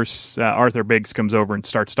of course, Arthur Biggs comes over and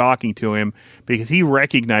starts talking to him because he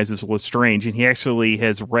recognizes Lestrange, and he actually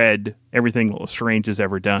has read everything Lestrange has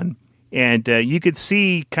ever done. And you could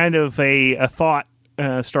see kind of a thought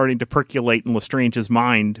starting to percolate in Lestrange's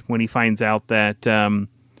mind when he finds out that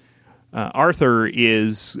Arthur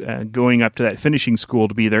is going up to that finishing school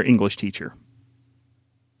to be their English teacher.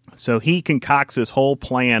 So he concocts this whole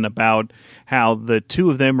plan about how the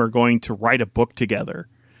two of them are going to write a book together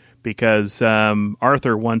because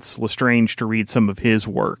Arthur wants Lestrange to read some of his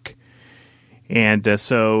work. And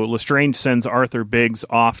so Lestrange sends Arthur Biggs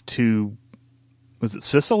off to, was it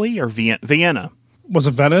Sicily or Vienna? Was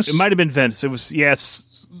it Venice? It might have been Venice. It was,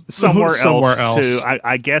 yes, somewhere else. To,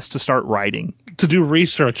 I guess, to start writing. To do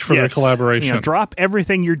research for their collaboration. Drop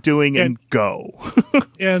everything you're doing and go.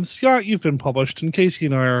 And Scott, you've been published, and Casey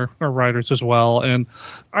and I are writers as well. And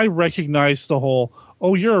I recognize the whole,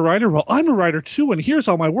 oh, you're a writer? Well, I'm a writer too, and here's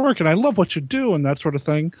all my work, and I love what you do, and that sort of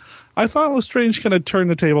thing. I thought Lestrange kind of turned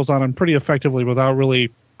the tables on him pretty effectively without really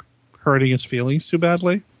hurting his feelings too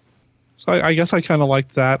badly. So I guess I kind of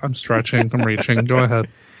liked that. I'm stretching. I'm reaching. Go ahead.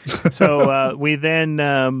 So we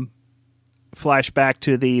then flash back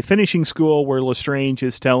to the finishing school where Lestrange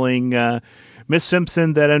is telling Miss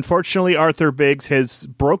Simpson that unfortunately Arthur Biggs has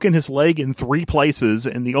broken his leg in 3 places,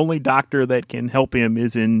 and the only doctor that can help him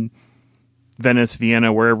is in Venice,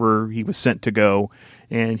 Vienna, wherever he was sent to go,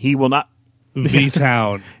 and he will not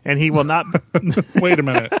V-Town. And he will not wait a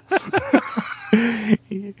minute.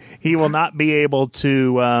 He will not be able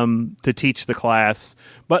to teach the class,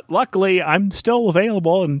 but luckily I'm still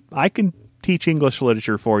available and I can teach English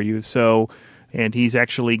literature for you. So, and he's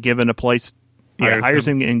actually given a place, hires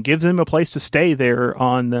him and gives him a place to stay there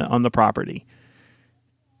on the property.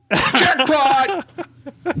 Jackpot!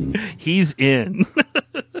 He's in.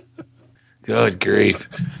 Good grief.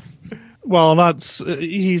 Well,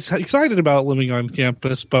 he's excited about living on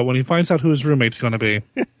campus, but when he finds out who his roommate's going to be.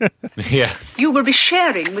 Yeah. You will be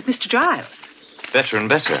sharing with Mr. Giles. Better and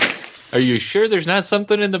better. Are you sure there's not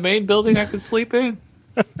something in the main building I could sleep in?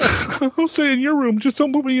 I'll stay in your room. Just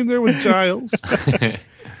don't put me in there with Giles.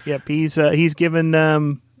 Yep, he's given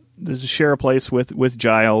to share a place with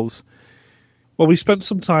Giles. Well, we spent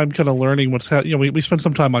some time kind of learning what's happening. We spent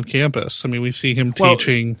some time on campus. I mean, we see him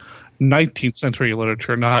teaching 19th century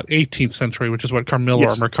literature, not 18th century, which is what Carmilla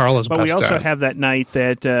or Marcalla's best at. But we also have that night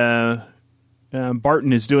that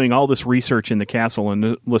Barton is doing all this research in the castle,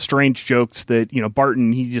 and Lestrange jokes that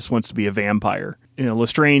Barton, he just wants to be a vampire.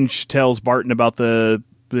 Lestrange tells Barton about the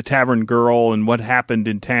tavern girl and what happened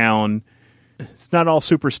in town. It's not all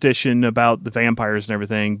superstition about the vampires and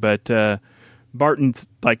everything, but Barton's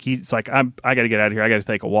like, he's like, I got to get out of here. I got to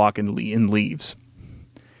take a walk, and leaves.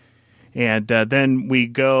 And then we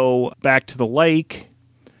go back to the lake,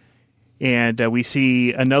 and we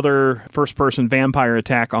see another first-person vampire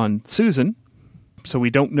attack on Susan. So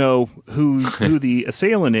we don't know who the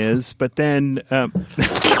assailant is, but then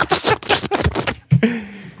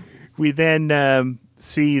we then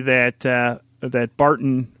see that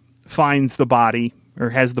Barton finds the body, or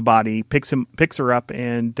has the body, picks her up,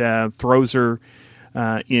 and throws her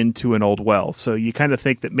into an old well. So you kind of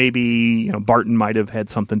think that maybe Barton might have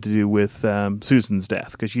had something to do with Susan's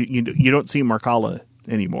death, because you don't see Markala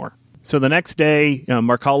anymore. So the next day,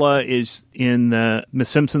 Markala is in Miss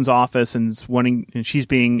Simpson's office and she's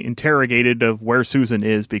being interrogated of where Susan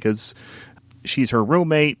is, because she's her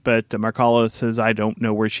roommate. But Markala says, "I don't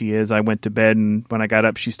know where she is. I went to bed, and when I got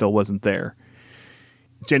up, she still wasn't there."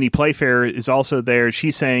 Jenny Playfair is also there.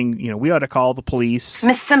 She's saying, we ought to call the police.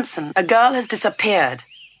 Miss Simpson, a girl has disappeared.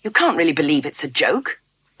 You can't really believe it's a joke.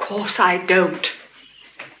 Of course I don't.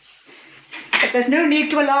 But there's no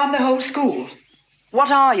need to alarm the whole school.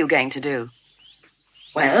 What are you going to do?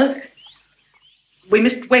 Well, we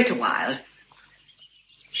must wait a while.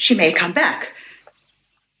 She may come back.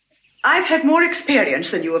 I've had more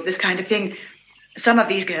experience than you of this kind of thing. Some of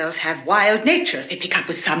these girls have wild natures. They pick up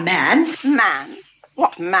with some man. Man?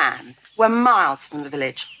 What man? We're miles from the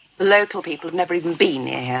village. The local people have never even been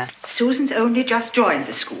near here. Susan's only just joined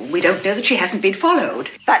the school. We don't know that she hasn't been followed.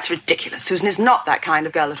 That's ridiculous. Susan is not that kind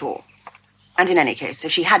of girl at all. And in any case,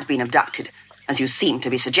 if she had been abducted, as you seem to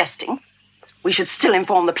be suggesting, we should still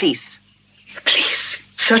inform the police. The police?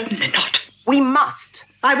 Certainly not. We must.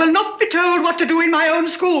 I will not be told what to do in my own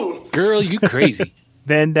school. Girl, you crazy.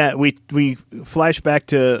 Then we flash back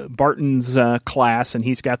to Barton's class, and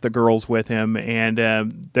he's got the girls with him, and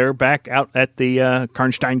they're back out at the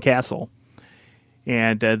Karnstein Castle.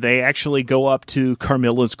 And they actually go up to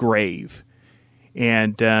Carmilla's grave.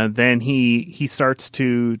 And then he starts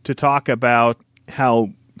to talk about how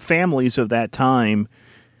families of that time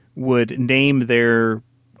would name their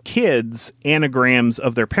kids anagrams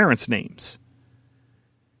of their parents' names.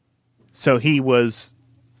 So he was...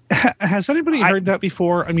 Has anybody heard that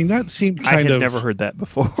before? I mean, that seemed I had never heard that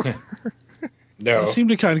before. No. It seemed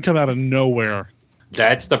to kind of come out of nowhere.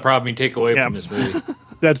 That's the problem you take away from this movie.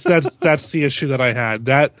 That's the issue that I had.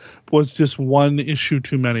 That was just one issue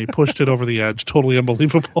too many. Pushed it over the edge. Totally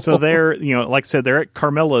unbelievable. So they're, like I said, they're at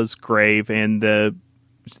Carmilla's grave, and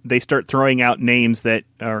they start throwing out names that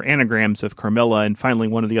are anagrams of Carmilla, and finally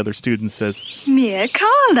one of the other students says,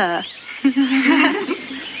 Mirkala.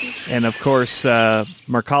 and of course,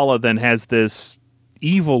 Markala then has this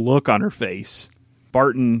evil look on her face.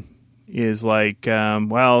 Barton is like,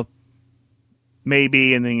 well,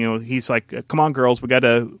 maybe, and then he's like, "Come on, girls, we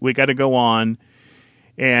gotta go on."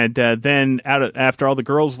 And then after all the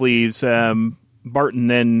girls leaves, Barton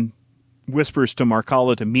then whispers to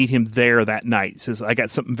Markala to meet him there that night. He says, "I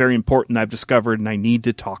got something very important I've discovered, and I need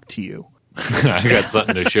to talk to you." I got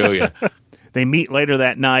something to show you. They meet later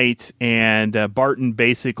that night, and Barton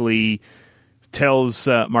basically tells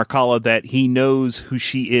Markala that he knows who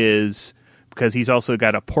she is because he's also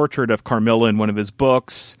got a portrait of Carmilla in one of his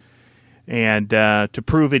books. And to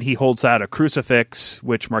prove it, he holds out a crucifix,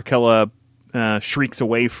 which Markala shrieks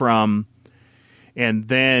away from. And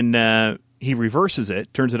then he reverses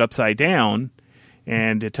it, turns it upside down,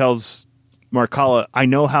 and it tells Markala, "I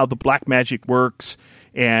know how the black magic works,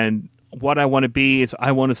 and what I want to be is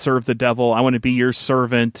I want to serve the devil. I want to be your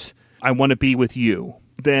servant. I want to be with you."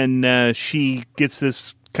 Then she gets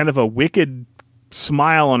this kind of a wicked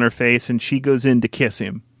smile on her face, and she goes in to kiss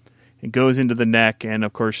him. It goes into the neck, and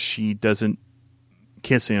of course she doesn't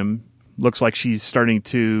kiss him. Looks like she's starting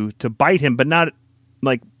to bite him, but not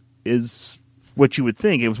like is what you would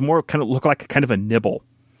think. It was more kind of look like kind of a nibble.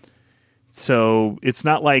 So it's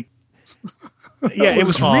not like, yeah, it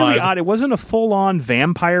was really odd. It wasn't a full on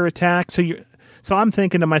vampire attack. So I'm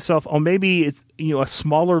thinking to myself, oh, maybe it's a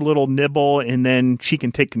smaller little nibble, and then she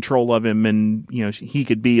can take control of him, and he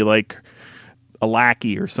could be like a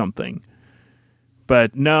lackey or something.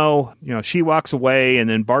 But no, she walks away, and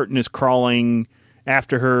then Barton is crawling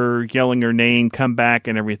after her, yelling her name, "Come back,"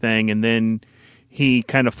 and everything. And then he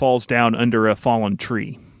kind of falls down under a fallen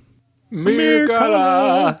tree.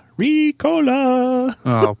 Mirkala! Ricola!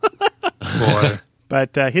 Oh, boy.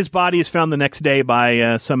 But his body is found the next day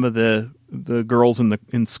by some of the girls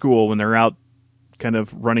in school when they're out kind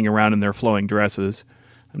of running around in their flowing dresses.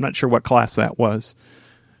 I'm not sure what class that was.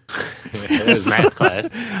 It was math class.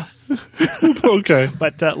 Okay.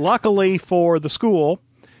 But luckily for the school,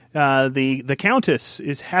 the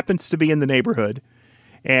Countess happens to be in the neighborhood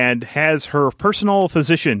and has her personal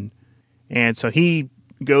physician. And so he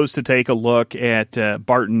goes to take a look at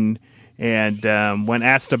Barton, and when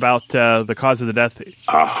asked about the cause of the death...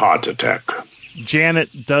 A heart attack.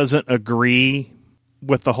 Janet doesn't agree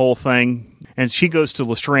with the whole thing, and she goes to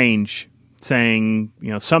Lestrange saying,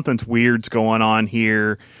 something's weird's going on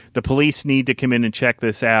here. The police need to come in and check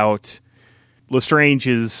this out. Lestrange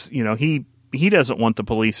is, he doesn't want the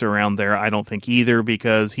police around there, I don't think either,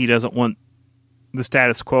 because he doesn't want the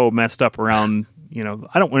status quo messed up around,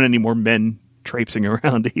 I don't want any more men traipsing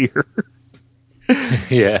around here.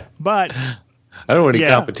 Yeah. But I don't want any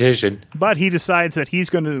competition. But he decides that he's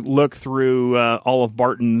going to look through all of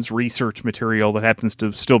Barton's research material that happens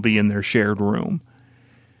to still be in their shared room.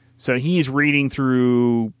 So he's reading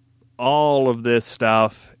through all of this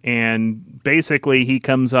stuff, and basically he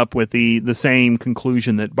comes up with the same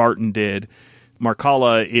conclusion that Barton did.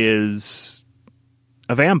 Marcella is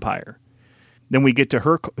a vampire. Then we get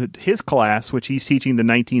to his class, which he's teaching the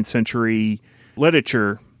 19th century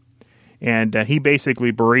literature, and he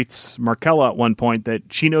basically berates Marcella at one point that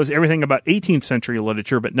she knows everything about 18th century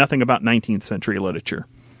literature, but nothing about 19th century literature.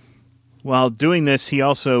 While doing this, he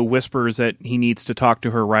also whispers that he needs to talk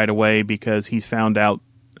to her right away because he's found out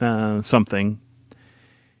something,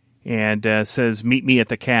 and says, "Meet me at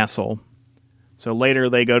the castle." So later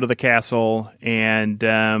they go to the castle, and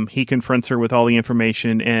he confronts her with all the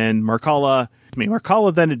information, and Marcella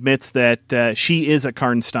then admits that she is a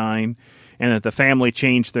Karnstein, and that the family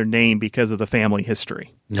changed their name because of the family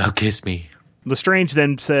history. Now kiss me. Lestrange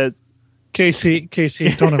then says... Casey,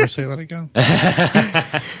 don't ever say that again.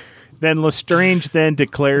 Then Lestrange then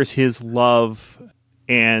declares his love,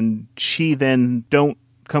 and she then, "Don't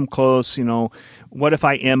come close, what if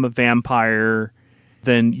I am a vampire?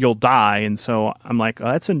 Then you'll die." And so I'm like,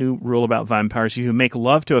 that's a new rule about vampires. If you make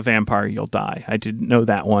love to a vampire, you'll die. I didn't know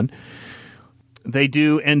that one. They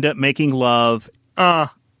do end up making love.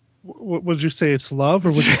 Would you say it's love, or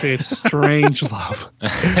would you say it's strange love?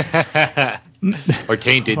 Or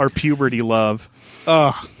tainted. Or puberty love.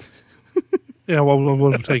 Yeah, well, we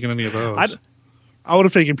wouldn't have taken any of those. I would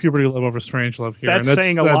have taken puberty love over strange love here. That's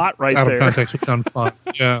saying a lot right out there. Out of context would sound fun.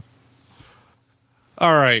 Yeah.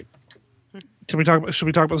 All right. Should we talk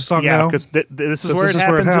about the song now? Yeah, because this is where it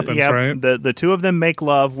happens. Right? The two of them make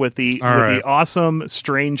love with the awesome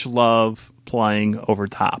strange love playing over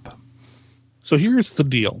top. So here's the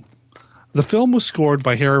deal. The film was scored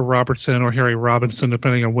by Harry Robertson or Harry Robinson,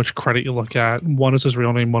 depending on which credit you look at. One is his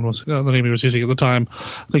real name, one was the name he was using at the time.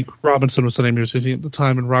 I think Robinson was the name he was using at the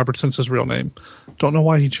time, and Robertson's his real name. Don't know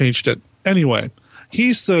why he changed it. Anyway,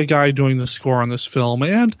 he's the guy doing the score on this film,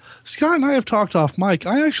 and Scott and I have talked off mic.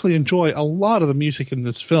 I actually enjoy a lot of the music in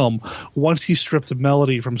this film once he stripped the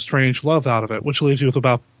melody from Strange Love out of it, which leaves you with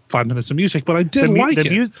about 5 minutes of music, but I did like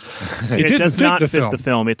it. It does not fit the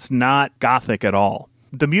film. It's not gothic at all.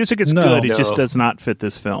 The music is good. It just does not fit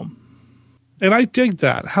this film. And I dig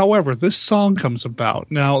that. However, this song comes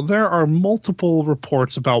about. Now, there are multiple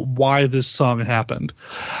reports about why this song happened.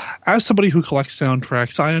 As somebody who collects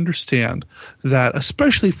soundtracks, I understand that,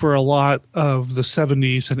 especially for a lot of the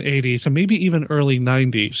 70s and 80s, and maybe even early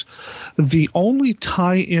 90s, the only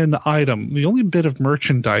tie-in item, the only bit of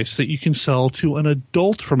merchandise that you can sell to an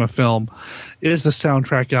adult from a film is the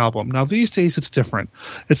soundtrack album. Now, these days, it's different.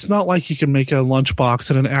 It's not like you can make a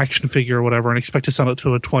lunchbox and an action figure or whatever and expect to sell it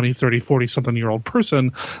to a 20, 30, 40-something-year-old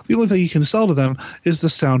person. The only thing you can sell to them is the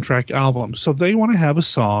soundtrack album. So they want to have a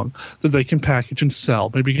song that they can package and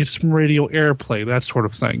sell. Maybe get some radio airplay, that sort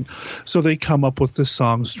of thing. So they come up with this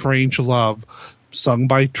song, Strange Love, sung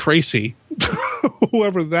by Tracy,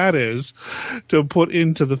 whoever that is, to put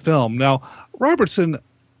into the film. Now, Robertson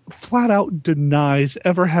flat out denies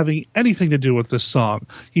ever having anything to do with this song.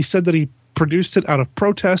 He said that he produced it out of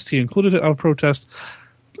protest. He included it out of protest.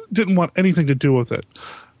 Didn't want anything to do with it.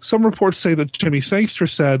 Some reports say that Jimmy Sangster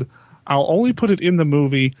said, "I'll only put it in the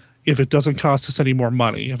movie if it doesn't cost us any more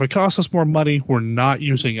money. If it costs us more money, we're not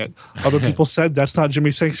using it." Other people said that's not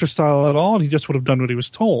Jimmy Sangster's style at all, and he just would have done what he was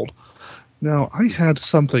told. Now, I had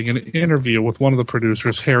something, an interview with one of the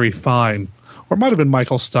producers, Harry Fine, or it might have been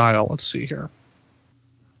Michael Stile. Let's see here.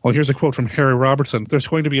 Well, here's a quote from Harry Robertson. "There's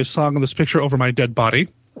going to be a song in this picture over my dead body."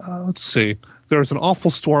 Let's see. There was an awful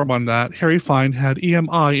storm on that. Harry Fine had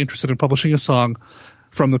EMI interested in publishing a song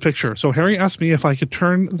from the picture. So Harry asked me if I could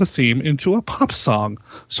turn the theme into a pop song.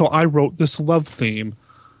 So I wrote this love theme,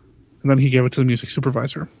 and then he gave it to the music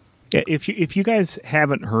supervisor. Yeah, if you guys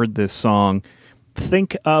haven't heard this song,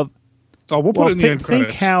 think of... we'll put it in the end credits.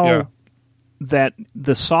 Think how that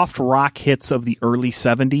the soft rock hits of the early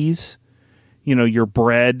 70s, you know, Your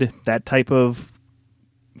Bread, that type of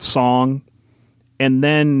song, and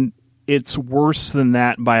then it's worse than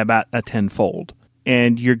that by about a tenfold.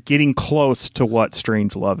 And you're getting close to what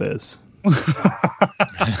Strange Love is.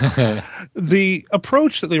 The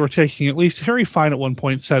approach that they were taking, at least Harry Fine at one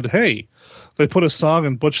point said, hey, they put a song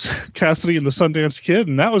in Butch Cassidy and the Sundance Kid,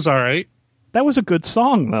 and that was all right. That was a good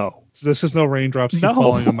song, though. This is no raindrops keep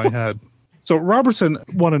falling on my head. So Robertson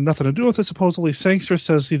wanted nothing to do with it, supposedly. Sangster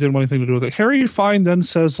says he didn't want anything to do with it. Harry Fine then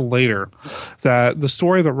says later that the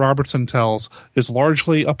story that Robertson tells is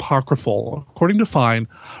largely apocryphal. According to Fine,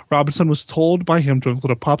 Robertson was told by him to include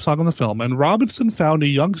a pop song in the film, and Robertson found a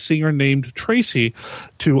young singer named Tracy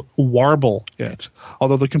to warble it.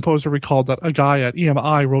 Although the composer recalled that a guy at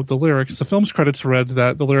EMI wrote the lyrics, the film's credits read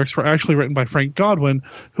that the lyrics were actually written by Frank Godwin,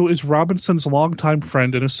 who is Robinson's longtime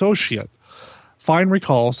friend and associate. Fine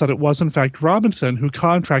recalls that it was, in fact, Robinson who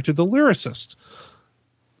contracted the lyricist.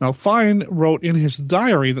 Now, Fine wrote in his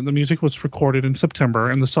diary that the music was recorded in September,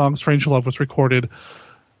 and the song Strange Love was recorded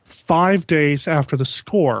 5 days after the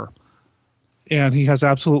score. And he has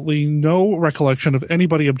absolutely no recollection of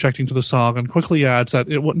anybody objecting to the song, and quickly adds that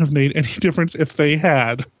it wouldn't have made any difference if they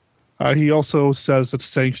had. He also says that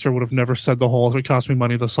Sangster would have never said the whole, if it cost me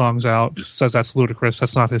money, the song's out. Says that's ludicrous.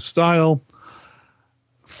 That's not his style.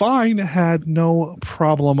 Fine had no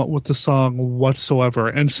problem with the song whatsoever.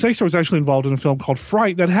 And Sangster was actually involved in a film called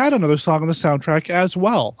Fright that had another song on the soundtrack as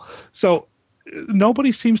well. So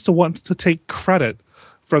nobody seems to want to take credit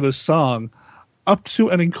for this song, up to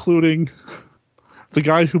and including the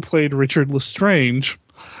guy who played Richard Lestrange,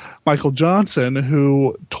 Michael Johnson,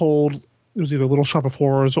 who told, it was either Little Shop of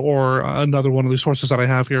Horrors or another one of these sources that I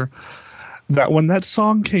have here, that when that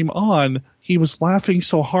song came on, he was laughing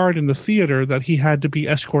so hard in the theater that he had to be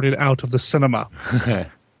escorted out of the cinema. The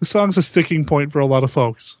song's a sticking point for a lot of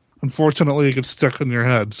folks. Unfortunately, it gets stuck in your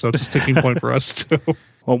head, so it's a sticking point for us, too.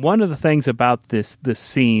 Well, one of the things about this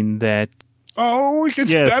scene that... Oh, it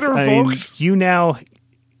gets better, folks!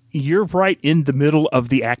 You're right in the middle of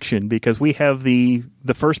the action, because we have the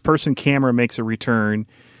first-person camera makes a return,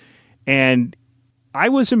 and I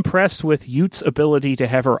was impressed with Ute's ability to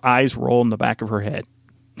have her eyes roll in the back of her head.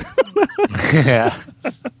 Yeah.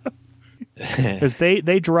 Because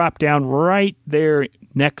they drop down right there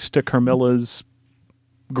next to Carmilla's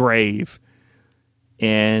grave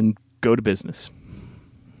and go to business.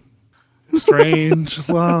 Strange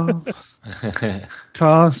love.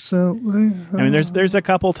 Constantly. I mean, there's a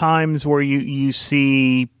couple times where you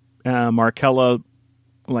see Markella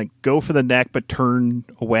like go for the neck but turn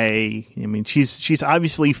away. I mean, she's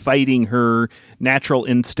obviously fighting her natural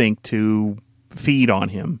instinct to feed on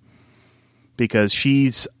him, because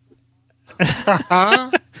she's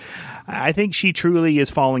I think she truly is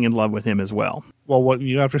falling in love with him as well. Well, what,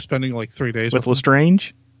 you after spending like 3 days with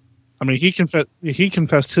Lestrange? I mean, he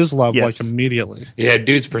confessed his love like immediately. Yeah,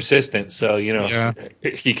 dude's persistent, so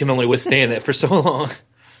he can only withstand that for so long.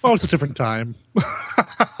 Oh, it's a different time.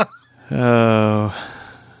 Oh.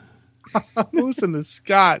 Listen to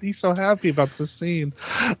Scott. He's so happy about the scene.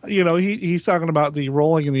 You know, he's talking about the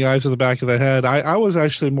rolling in the eyes of the back of the head. I was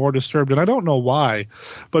actually more disturbed, and I don't know why.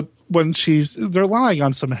 But when they're lying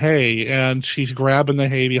on some hay, and she's grabbing the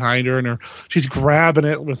hay behind her, and she's grabbing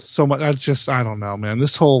it with so much. I don't know, man.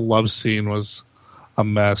 This whole love scene was a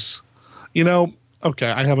mess. You know, okay,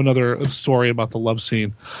 I have another story about the love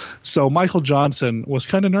scene. So Michael Johnson was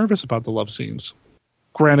kind of nervous about the love scenes.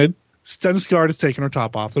 Granted, Stensgaard has taken her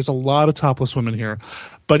top off. There's a lot of topless women here.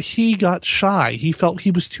 But he got shy. He felt he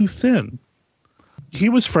was too thin. He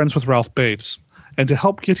was friends with Ralph Bates. And to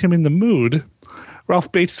help get him in the mood,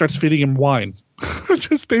 Ralph Bates starts feeding him wine.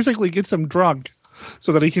 Just basically gets him drunk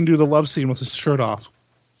so that he can do the love scene with his shirt off.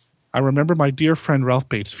 I remember my dear friend Ralph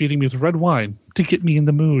Bates feeding me with red wine to get me in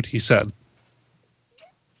the mood, he said.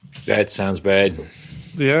 That sounds bad.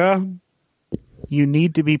 Yeah. You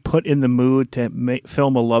need to be put in the mood to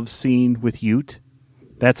film a love scene with Ute.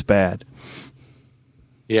 That's bad.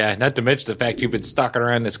 Yeah, not to mention the fact you've been stalking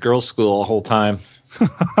around this girls' school the whole time.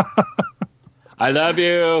 I love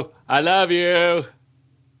you. I love you.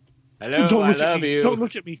 Hello, I love you. Don't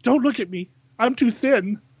look at me. Don't look at me. I'm too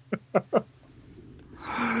thin.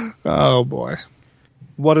 Oh, boy.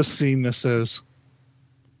 What a scene this is.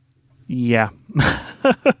 Yeah.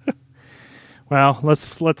 Well,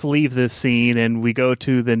 let's leave this scene, and we go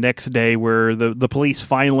to the next day where the police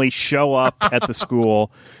finally show up at the school,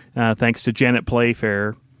 thanks to Janet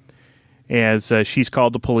Playfair, as she's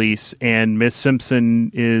called the police, and Miss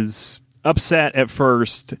Simpson is upset at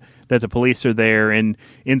first that the police are there, and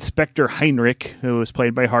Inspector Heinrich, who was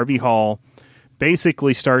played by Harvey Hall,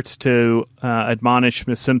 basically starts to admonish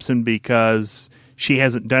Miss Simpson because she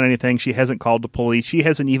hasn't done anything. She hasn't called the police. She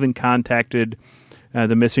hasn't even contacted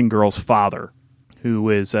the missing girl's father, who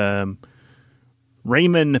is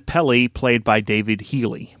Raymond Pelly, played by David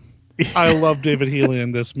Healy. I love David Healy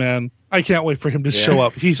in this, man. I can't wait for him to show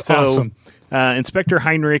up. He's awesome. Inspector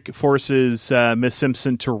Heinrich forces Miss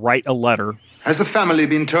Simpson to write a letter. Has the family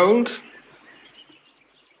been told?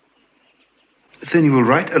 Then you will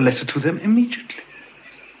write a letter to them immediately.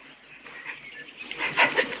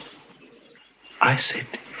 I said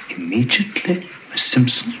immediately, Miss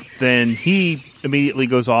Simpson. Then he immediately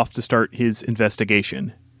goes off to start his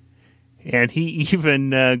investigation. And he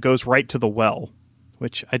even goes right to the well,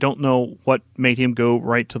 which I don't know what made him go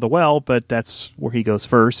right to the well, but that's where he goes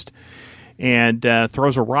first. And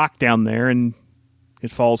throws a rock down there, and it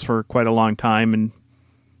falls for quite a long time, and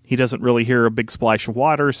he doesn't really hear a big splash of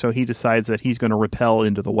water, so he decides that he's going to rappel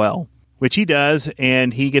into the well, which he does,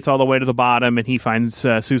 and he gets all the way to the bottom, and he finds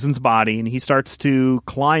Susan's body, and he starts to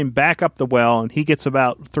climb back up the well, and he gets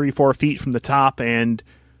about 3-4 feet from the top, and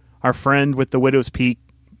our friend with the widow's peak,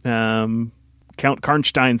 Count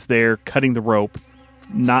Karnstein's there cutting the rope,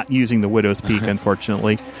 not using the widow's peak,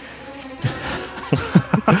 unfortunately.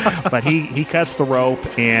 But he cuts the rope,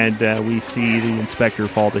 and we see the inspector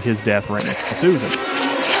fall to his death right next to Susan.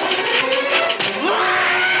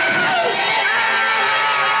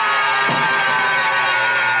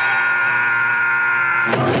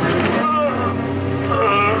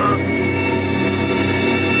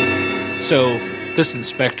 So this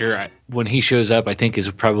inspector, when he shows up, I think is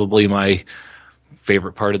probably my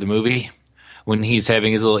favorite part of the movie, when he's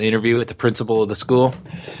having his little interview with the principal of the school.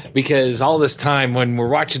 Because all this time when we're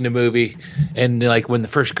watching the movie, and like when the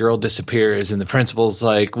first girl disappears and the principal's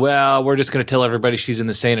like, well, we're just going to tell everybody she's in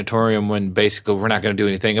the sanatorium, when basically we're not going to do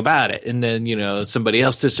anything about it. And then, somebody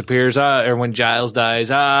else disappears, or when Giles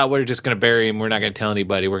dies, we're just going to bury him. We're not going to tell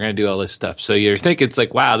anybody. We're going to do all this stuff. So you're thinking, it's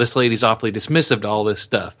like, wow, this lady's awfully dismissive to all this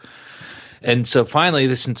stuff. And so finally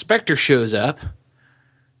this inspector shows up,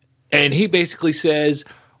 and he basically says,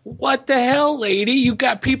 what the hell, lady? You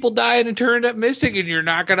got people dying and turned up missing, and you're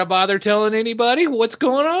not going to bother telling anybody? What's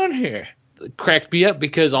going on here? It cracked me up,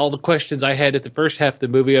 because all the questions I had at the first half of the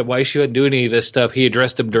movie of why she wouldn't do any of this stuff, he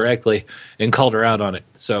addressed them directly and called her out on it.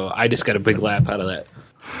 So I just got a big laugh out of that.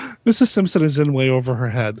 Mrs. Simpson is in way over her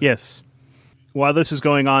head. Yes. While this is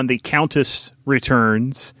going on, the Countess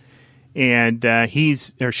returns, and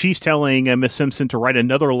she's telling Miss Simpson to write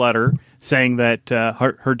another letter saying that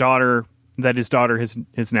her daughter, that his daughter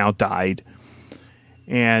has now died.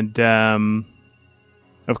 And,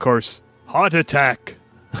 of course, heart attack,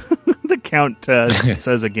 the Count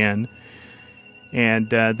says again. And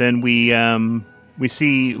then we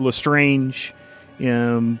see Lestrange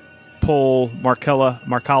pull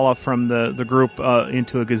Marcella from the group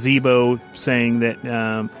into a gazebo, saying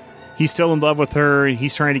that he's still in love with her.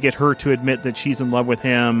 He's trying to get her to admit that she's in love with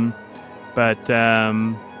him, but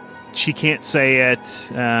she can't say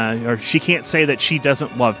it, or she can't say that she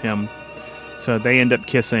doesn't love him. So they end up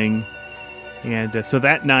kissing. And so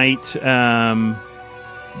that night,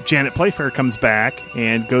 Janet Playfair comes back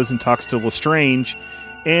and goes and talks to Lestrange.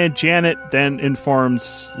 And Janet then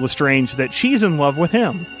informs Lestrange that she's in love with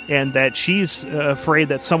him, and that she's afraid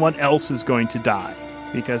that someone else is going to die,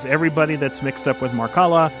 because everybody that's mixed up with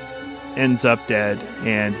Marcella ends up dead,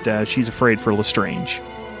 and she's afraid for Lestrange.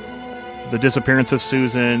 The disappearance of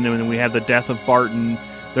Susan, and then we have the death of Barton.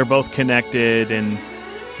 They're both connected, and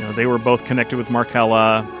they were both connected with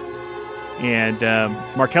Marcella. And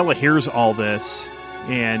Marcella hears all this,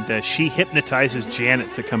 and she hypnotizes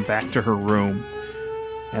Janet to come back to her room.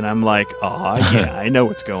 And I'm like, yeah, I know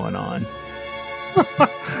what's going on.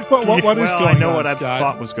 what is going on? I know what Scott? I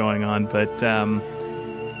thought was going on, but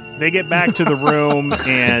they get back to the room,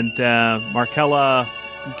 and Marcella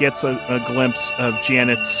gets a glimpse of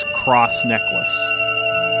Janet's cross necklace.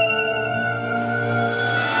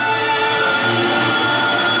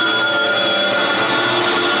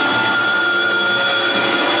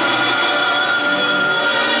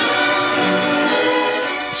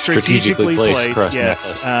 Strategically placed, cross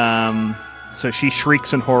yes. So she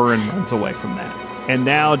shrieks in horror and runs away from that. And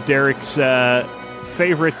now Derek's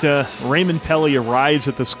favorite Raymond Pelly arrives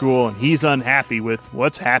at the school, and he's unhappy with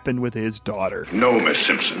what's happened with his daughter. No, Miss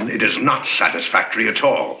Simpson, it is not satisfactory at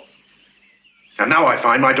all. And now I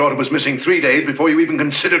find my daughter was missing 3 days before you even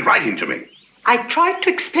considered writing to me. I tried to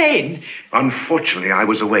explain. Unfortunately, I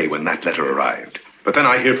was away when that letter arrived. But then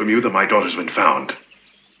I hear from you that my daughter's been found.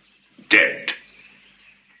 Dead.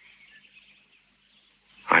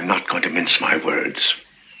 I'm not going to mince my words.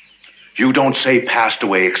 You don't say passed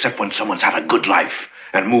away except when someone's had a good life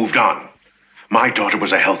and moved on. My daughter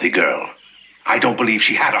was a healthy girl. I don't believe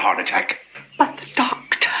she had a heart attack. But the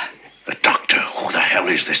doctor. The doctor? Who the hell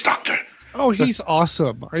is this doctor? Oh, he's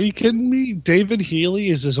awesome. Are you kidding me? David Healy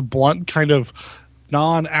is this blunt kind of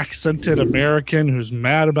non-accented American who's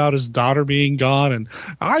mad about his daughter being gone. And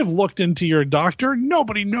I've looked into your doctor.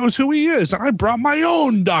 Nobody knows who he is. And I brought my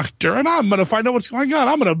own doctor, and I'm going to find out what's going on.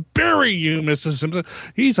 I'm going to bury you, Mrs. Simpson.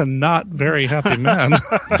 He's a not very happy man.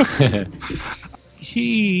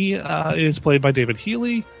 He is played by David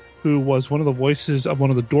Healy, who was one of the voices of one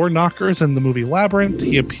of the door knockers in the movie Labyrinth.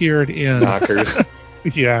 He appeared in... Knockers.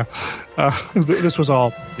 Yeah. This was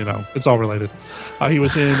all, it's all related. He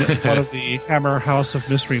was in one of the Hammer House of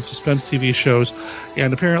Mystery and Suspense TV shows,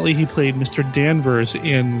 and apparently he played Mr. Danvers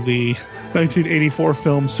in the 1984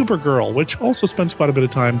 film Supergirl, which also spends quite a bit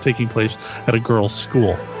of time taking place at a girls'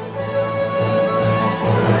 school.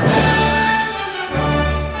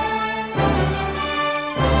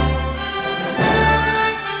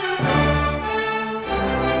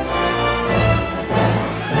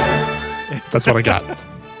 That's what I got.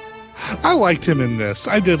 I liked him in this.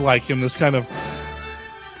 I did like him, this kind of...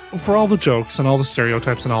 For all the jokes and all the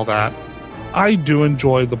stereotypes and all that, I do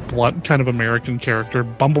enjoy the blunt kind of American character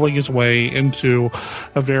bumbling his way into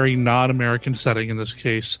a very non-American setting, in this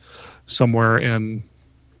case, somewhere in...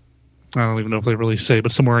 I don't even know if they really say,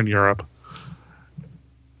 but somewhere in Europe.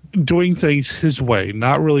 Doing things his way,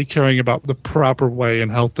 not really caring about the proper way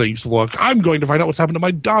and how things look. I'm going to find out what's happened to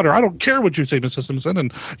my daughter. I don't care what you say, Mrs. Simpson.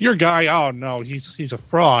 And your guy, oh no, he's a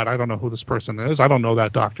fraud. I don't know who this person is. I don't know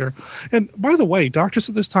that doctor. And by the way, doctors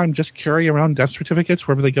at this time just carry around death certificates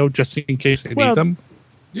wherever they go, just in case they need them.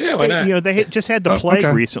 Yeah, why not? They just had the plague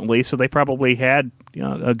okay. recently, so they probably had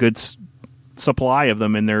a good supply of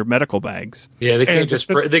them in their medical bags. Yeah, they can't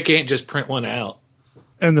just print one out.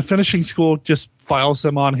 And the finishing school just files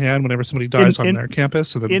them on hand whenever somebody dies on their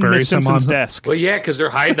campus, and then buries them on desk. Well, yeah, because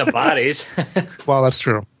they're hiding the bodies. Well, that's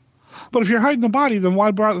true. But if you're hiding the body, then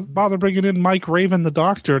why bother bringing in Mike Raven, the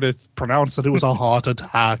doctor, to pronounce that it was a heart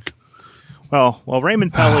attack? Well,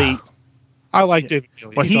 Raymond Pelly. I like David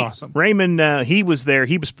Healy. Well, He's awesome. Raymond, he was there.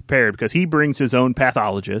 He was prepared because he brings his own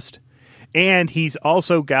pathologist, and he's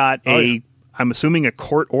also got I'm assuming a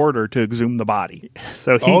court order to exhume the body.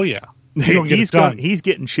 So he's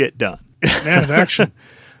getting shit done. Man of action.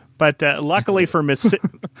 But luckily for Miss...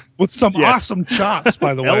 With some awesome chops,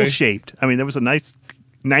 by the way. L-shaped. I mean, there was a nice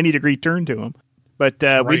 90-degree turn to him. But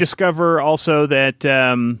we discover also that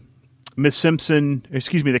Miss Simpson...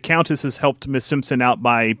 Excuse me, the Countess has helped Miss Simpson out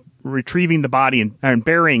by retrieving the body and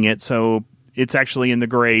burying it, so it's actually in the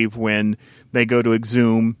grave when they go to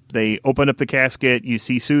exhume. They open up the casket. You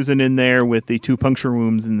see Susan in there with the 2 puncture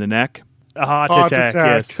wounds in the neck. A heart attack,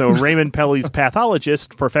 yes. So Raymond Pelly's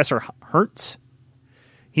pathologist, Professor Hertz,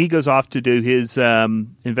 he goes off to do his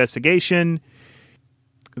investigation.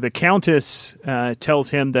 The Countess tells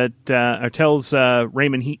him tells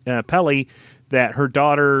Raymond Pelly that her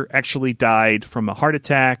daughter actually died from a heart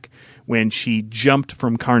attack when she jumped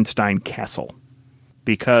from Karnstein Castle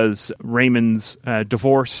because Raymond's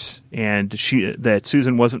divorce and that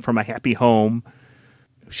Susan wasn't from a happy home.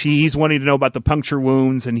 He's wanting to know about the puncture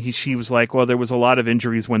wounds, and she was like, well, there was a lot of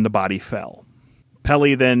injuries when the body fell.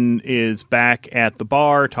 Pelly then is back at the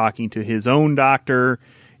bar talking to his own doctor,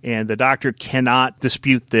 and the doctor cannot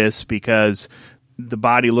dispute this because the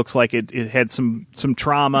body looks like it had some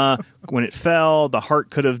trauma when it fell. The heart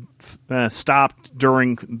could have stopped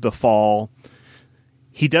during the fall.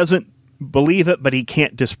 He doesn't believe it, but he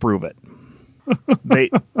can't disprove it.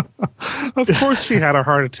 Of course she had a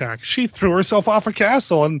heart attack. She threw herself off a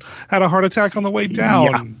castle and had a heart attack on the way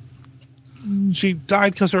down. Yeah. She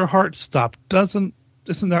died because her heart stopped. Isn't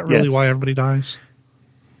that really why everybody dies?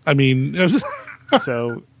 I mean...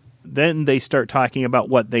 So then they start talking about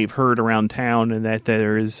what they've heard around town and that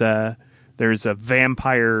there's a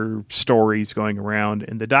vampire stories going around.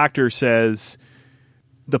 And the doctor says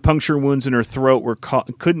the puncture wounds in her throat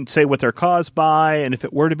couldn't say what they're caused by. And if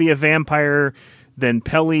it were to be a vampire, then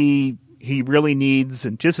Pelly, he really needs,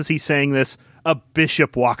 and just as he's saying this, a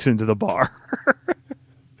bishop walks into the bar.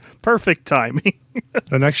 Perfect timing.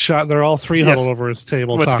 The next shot, they're all three huddled over his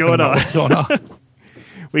table talking about what's going on.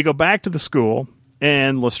 We go back to the school,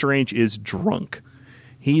 and Lestrange is drunk.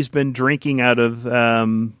 He's been drinking out of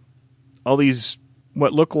all these,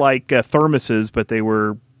 what look like thermoses, but they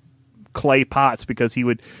were clay pots because he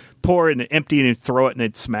would pour it and empty it and throw it and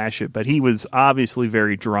it'd smash it. But he was obviously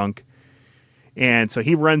very drunk. And so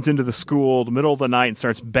he runs into the school in the middle of the night and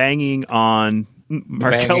starts banging on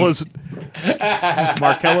Markella's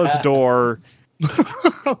door,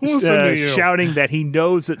 shouting that he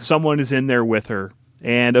knows that someone is in there with her.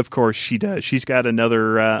 And, of course, she does. She's got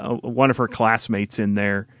another one of her classmates in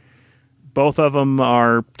there. Both of them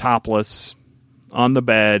are topless on the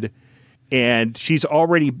bed, and she's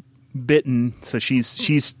already bitten, so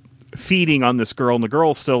she's feeding on this girl, and the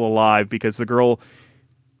girl's still alive because the girl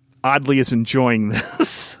oddly is enjoying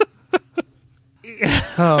this.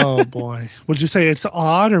 Oh, boy. Would you say it's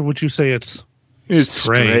odd, or would you say it's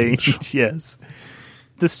strange? Yes.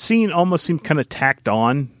 This scene almost seemed kind of tacked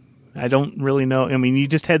on. I don't really know. I mean, you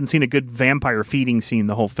just hadn't seen a good vampire feeding scene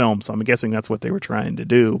the whole film, so I'm guessing that's what they were trying to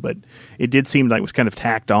do, but it did seem like it was kind of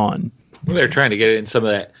tacked on. Well, they're trying to get in some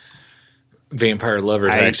of that vampire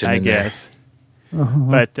lovers action I in guess. there.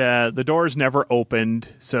 But the door's never opened,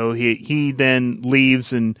 so he then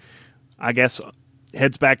leaves and I guess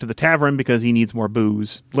heads back to the tavern because he needs more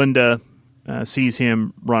booze. Linda sees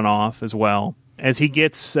him run off as well. As he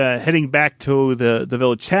gets heading back to the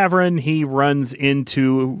village tavern, he runs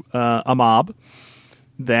into a mob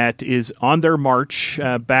that is on their march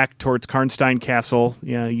back towards Karnstein Castle.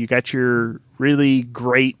 You got your really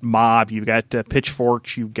great mob. You've got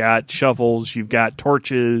pitchforks, you've got shovels, you've got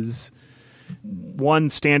torches. One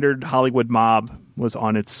standard Hollywood mob was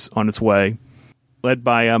on its way, led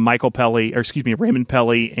by Raymond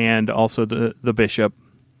Pelly, and also the bishop.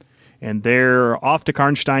 And they're off to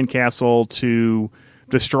Karnstein Castle to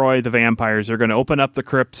destroy the vampires. They're going to open up the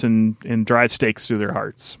crypts and drive stakes through their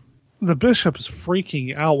hearts. The bishop is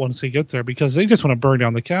freaking out once they get there because they just want to burn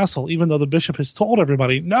down the castle, even though the bishop has told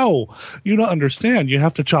everybody, no, you don't understand. You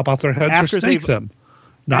have to chop off their heads or stake them.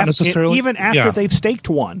 Not necessarily. Even after they've staked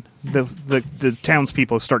one, the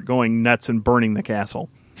townspeople start going nuts and burning the castle.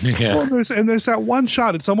 Yeah. Well, there's that one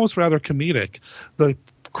shot. It's almost rather comedic. The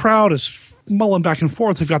crowd is mulling back and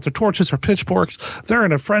forth. They've got their torches or pitchforks. They're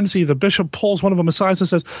in a frenzy. The bishop pulls one of them aside and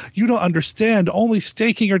says, you don't understand, only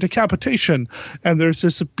staking or decapitation. And there's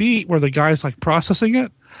this beat where the guy's like processing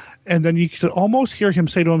it. And then you could almost hear him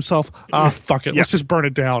say to himself, fuck it, let's just burn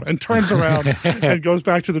it down. And turns around and goes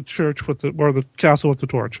back to the church or the castle with the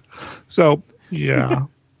torch. So, yeah.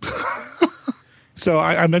 So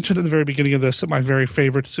I mentioned at the very beginning of this that one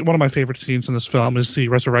of my favorite scenes in this film is the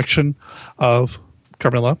resurrection of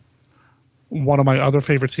Carmilla. One of my other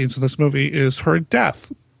favorite scenes in this movie is her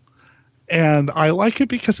death. And I like it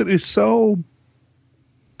because it is so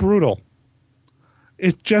brutal.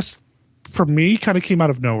 It just, for me, kind of came out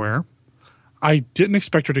of nowhere. I didn't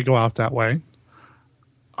expect her to go out that way.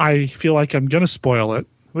 I feel like I'm going to spoil it.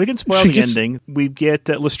 We can spoil the ending. We get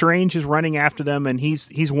Lestrange is running after them, and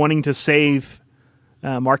he's wanting to save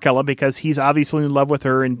Markella because he's obviously in love with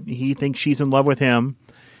her, and he thinks she's in love with him.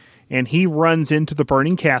 And he runs into the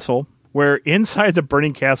burning castle, where inside the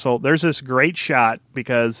burning castle, there's this great shot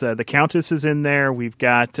because the Countess is in there. We've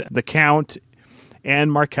got the Count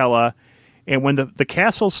and Markella. And when the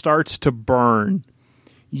castle starts to burn,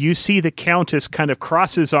 you see the Countess kind of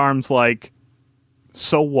cross his arms like,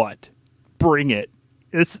 so what? Bring it.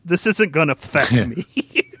 This isn't going to affect me.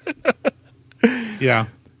 Yeah.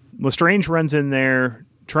 Lestrange runs in there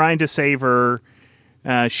trying to save her.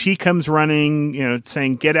 She comes running,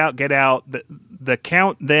 saying, get out, get out. The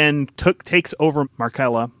Count then takes over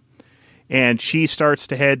Markella, and she starts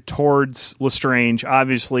to head towards Lestrange,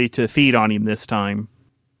 obviously to feed on him this time.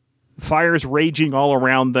 Fire's raging all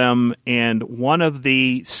around them, and one of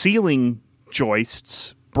the ceiling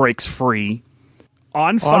joists breaks free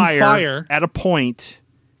on fire at a point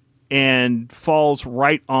and falls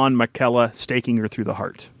right on Markella, staking her through the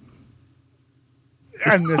heart.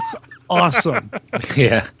 And it's awesome.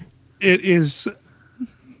 Yeah. It is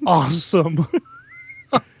awesome.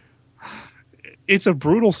 It's a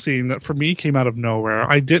brutal scene that for me came out of nowhere.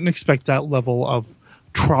 I didn't expect that level of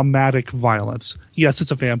traumatic violence. Yes,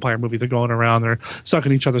 it's a vampire movie. They're going around, they're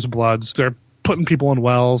sucking each other's bloods, they're putting people in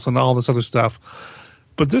wells and all this other stuff.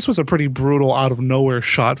 But this was a pretty brutal out of nowhere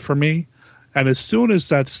shot for me. And as soon as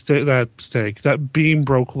that beam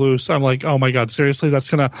broke loose, I'm like, oh my God, seriously,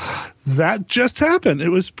 that just happened. It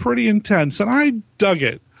was pretty intense, and I dug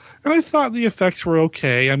it. And I thought the effects were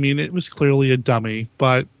okay. I mean, it was clearly a dummy,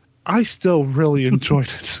 but I still really enjoyed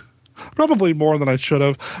it. Probably more than I should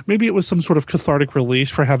have. Maybe it was some sort of cathartic release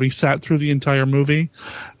for having sat through the entire movie.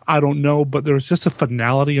 I don't know, but there was just a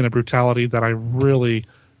finality and a brutality that I really,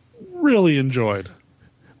 really enjoyed.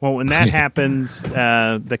 Well, when that happens,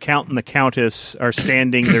 the Count and the Countess are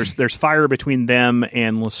standing. There's fire between them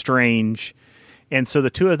and Lestrange. And so the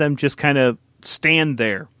two of them just kind of stand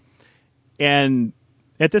there. And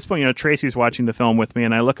at this point, Tracy's watching the film with me,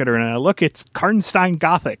 and I look at her, and it's Karnstein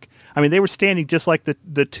Gothic. I mean, they were standing just like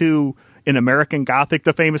the two in American Gothic,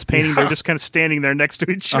 the famous painting. Yeah. They're just kind of standing there next to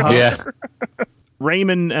each other. Yeah.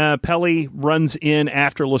 Raymond Pelly runs in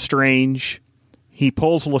after Lestrange. He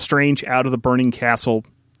pulls Lestrange out of the burning castle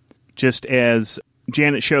just as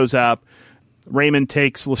Janet shows up. Raymond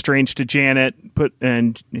takes Lestrange to Janet,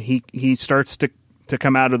 and he starts to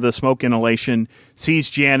come out of the smoke inhalation, sees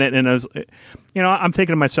Janet, and I'm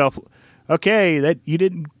thinking to myself, okay, that you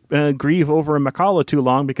didn't grieve over a Macalla too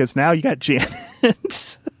long, because now you got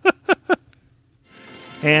Janet.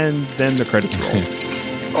 And then the credits roll.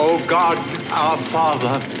 O God, our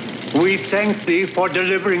Father, we thank thee for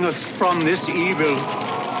delivering us from this evil.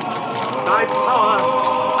 Thy power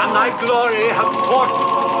and thy glory have fought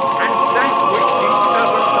and vanquished these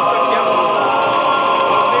servants of the devil.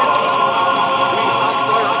 For this we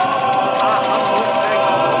offer up our humble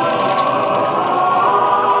thanks.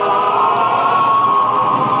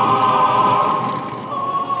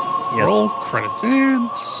 Yes. Roll credits and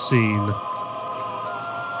scene.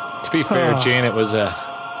 To be fair, Janet was a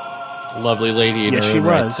lovely lady in yes, her she own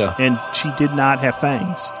was, right, so. and she did not have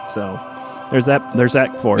fangs. So there's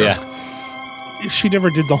that for her. Yeah. She never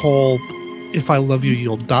did the whole "if I love you,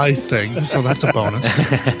 you'll die" thing, so that's a bonus.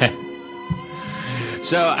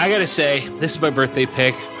 So I gotta say, this is my birthday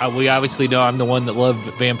pick. We obviously know I'm the one that loved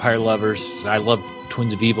Vampire Lovers. I love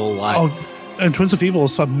Twins of Evil a lot. Oh, and Twins of Evil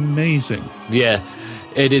is amazing. Yeah,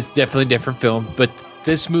 it is definitely a different film, but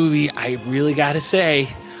this movie, I really gotta say,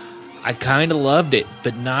 I kind of loved it,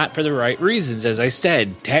 but not for the right reasons. As I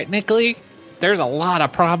said, technically, there's a lot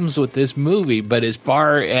of problems with this movie, but as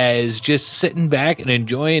far as just sitting back and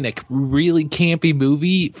enjoying a really campy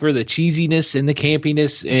movie for the cheesiness and the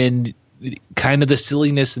campiness and kind of the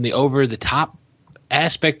silliness and the over-the-top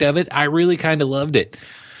aspect of it, I really kind of loved it.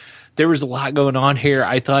 There was a lot going on here.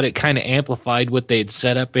 I thought it kind of amplified what they'd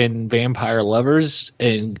set up in Vampire Lovers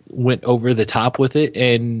and went over the top with it,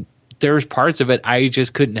 and there was parts of it I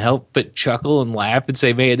just couldn't help but chuckle and laugh and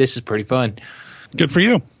say, man, this is pretty fun. Good for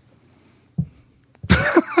you.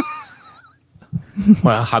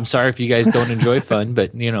 Well, I'm sorry if you guys don't enjoy fun,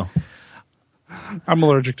 but, I'm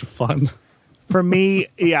allergic to fun. For me,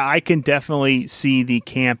 yeah, I can definitely see the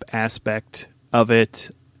camp aspect of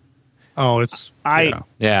it. Oh, it's...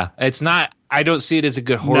 Yeah, it's not... I don't see it as a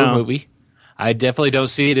good horror movie. I definitely don't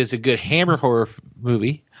see it as a good Hammer horror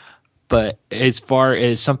movie. But as far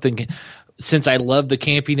as something, since I love the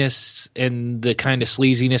campiness and the kind of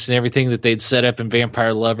sleaziness and everything that they'd set up in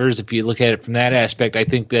Vampire Lovers, if you look at it from that aspect, I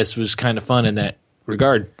think this was kind of fun in that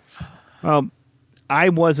regard. Well, I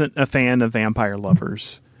wasn't a fan of Vampire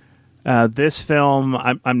Lovers. This film,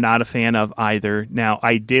 I'm not a fan of either. Now,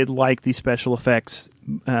 I did like the special effects.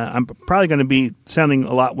 I'm probably going to be sounding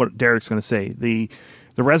a lot what Derek's going to say. The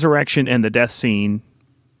resurrection and the death scene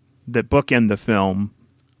that bookend the film,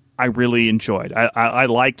 I really enjoyed. I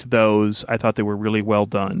liked those. I thought they were really well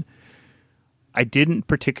done. I didn't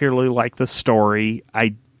particularly like the story.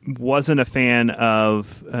 I wasn't a fan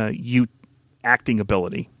of acting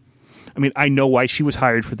ability. I mean, I know why she was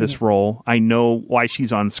hired for this role. I know why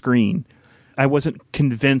she's on screen. I wasn't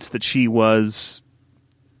convinced that she was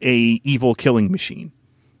a evil killing machine,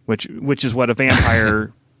 which is what a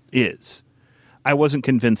vampire is. I wasn't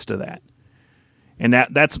convinced of that. And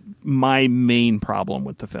that's my main problem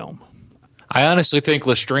with the film. I honestly think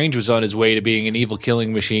Lestrange was on his way to being an evil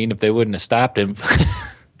killing machine if they wouldn't have stopped him.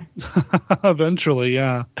 Eventually,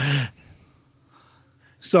 yeah.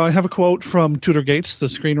 So I have a quote from Tudor Gates, the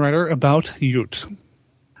screenwriter, about Ute.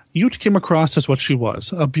 Ute came across as what she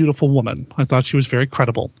was, a beautiful woman. I thought she was very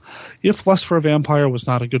credible. If Lust for a Vampire was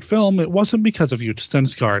not a good film, it wasn't because of Ute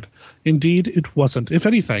Stensgaard. Indeed, it wasn't. If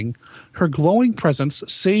anything, her glowing presence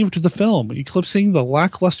saved the film, eclipsing the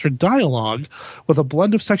lackluster dialogue with a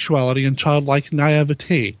blend of sexuality and childlike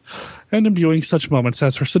naivete, and imbuing such moments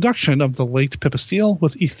as her seduction of the late Pippa Steele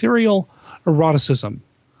with ethereal eroticism.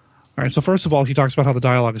 All right, so first of all, he talks about how the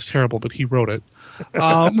dialogue is terrible, but he wrote it.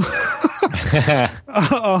 And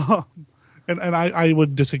I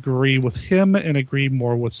would disagree with him and agree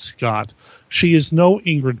more with Scott. She is no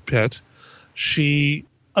Ingrid Pitt. She,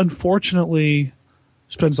 unfortunately,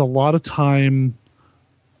 spends a lot of time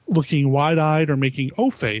looking wide-eyed or making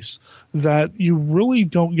O-face that you really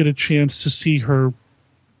don't get a chance to see her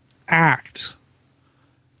act.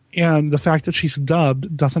 And the fact that she's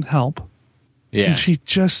dubbed doesn't help. Yeah. And she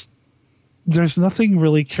just... There's nothing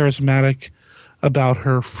really charismatic about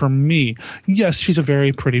her for me. Yes, she's a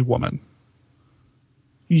very pretty woman.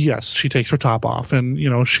 Yes, she takes her top off and,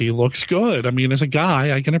 she looks good. I mean, as a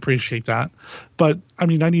guy, I can appreciate that. But, I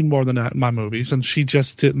mean, I need more than that in my movies, and she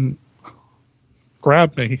just didn't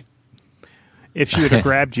grab me. If she would have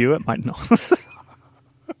grabbed you, it might not.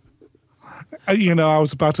 I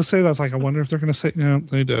was about to say that. I was like, I wonder if they're going to say, no,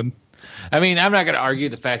 they did. I mean, I'm not going to argue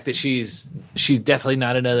the fact that she's definitely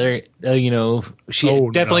not another, she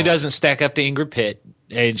definitely doesn't stack up to Ingrid Pitt,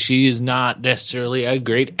 and she is not necessarily a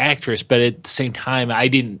great actress, but at the same time, I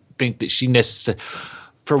didn't think that she necessarily,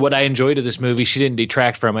 for what I enjoyed of this movie, she didn't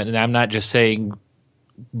detract from it, and I'm not just saying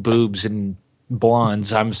boobs and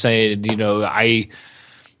blondes. I'm saying, the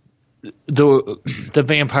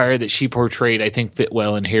vampire that she portrayed, I think, fit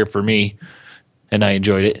well in here for me, and I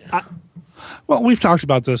enjoyed it. Well, we've talked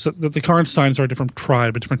about this, that the Karnsteins are a different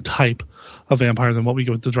tribe, a different type of vampire than what we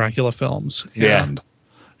get with the Dracula films. And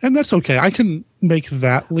that's okay. I can make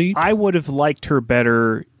that leap. I would have liked her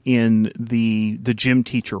better in the gym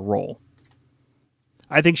teacher role.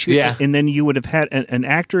 I think she, and then you would have had an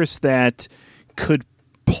actress that could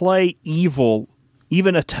play evil,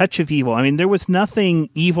 even a touch of evil. I mean, there was nothing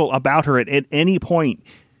evil about her at any point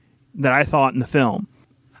that I thought in the film.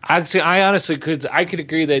 I honestly could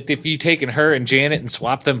agree that if you taken her and Janet and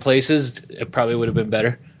swapped them places, it probably would have been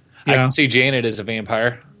better. I can see Janet as a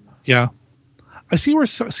vampire. Yeah. I see where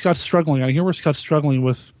Scott's struggling. I hear where Scott's struggling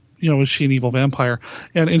with, is she an evil vampire?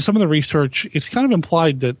 And in some of the research, it's kind of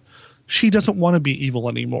implied that she doesn't want to be evil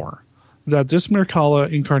anymore. That this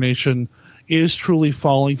Mircalla incarnation is truly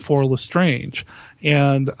falling for Lestrange.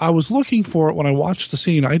 And I was looking for it when I watched the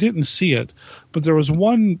scene. I didn't see it, but there was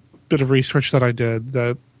one bit of research that I did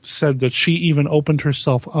that said that she even opened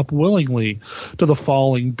herself up willingly to the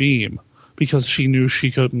falling beam because she knew she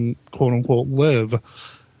couldn't, quote unquote, live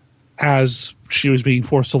as she was being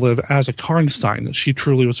forced to live as a Karnstein, that she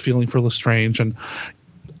truly was feeling for Lestrange. And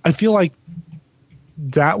I feel like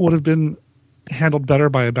that would have been handled better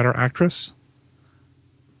by a better actress,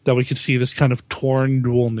 that we could see this kind of torn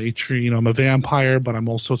dual nature. I'm a vampire, but I'm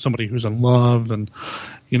also somebody who's in love. And,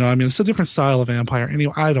 it's a different style of vampire.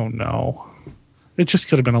 Anyway, I don't know. It just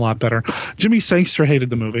could have been a lot better. Jimmy Sangster hated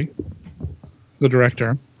the movie, the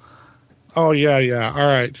director. Oh, yeah. All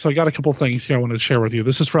right. So I got a couple things here I wanted to share with you.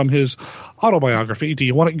 This is from his autobiography. Do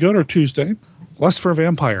you want it good or Tuesday? Lust for a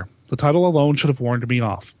Vampire. The title alone should have warned me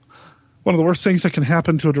off. One of the worst things that can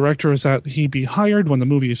happen to a director is that he be hired when the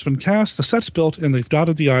movie has been cast, the set's built, and they've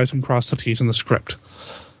dotted the I's and crossed the T's in the script.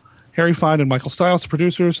 Harry Fine and Michael Stiles, the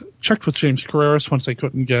producers, checked with James Carreras once they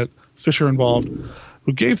couldn't get Fisher involved,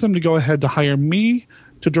 who gave them to go ahead to hire me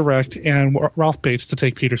to direct and Ralph Bates to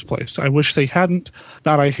take Peter's place. I wish they hadn't.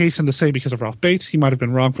 Not, I hasten to say, because of Ralph Bates. He might have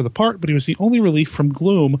been wrong for the part, but he was the only relief from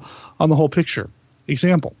gloom on the whole picture.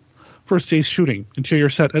 Example. First day's shooting. Interior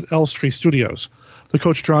set at Elstree Studios. The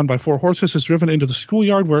coach drawn by 4 horses is driven into the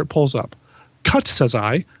schoolyard where it pulls up. Cut, says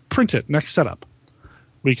I. Print it. Next setup.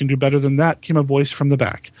 We can do better than that, came a voice from the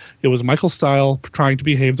back. It was Michael Style trying to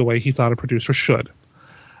behave the way he thought a producer should.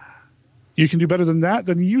 You can do better than that?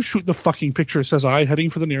 Then you shoot the fucking picture, says I, heading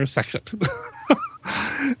for the nearest exit.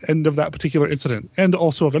 End of that particular incident. And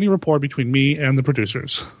also of any rapport between me and the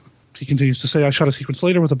producers. He continues to say, I shot a sequence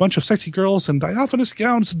later with a bunch of sexy girls in diaphanous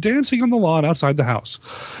gowns dancing on the lawn outside the house,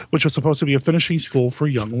 which was supposed to be a finishing school for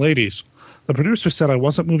young ladies. The producer said I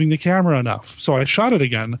wasn't moving the camera enough, so I shot it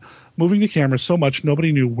again, moving the camera so much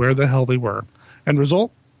nobody knew where the hell they were. End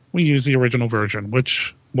result, we used the original version,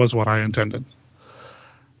 which was what I intended.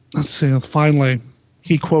 Let's see, finally,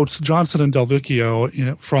 he quotes Johnson and Del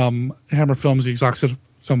Vecchio from Hammer Films' executive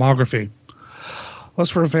filmography.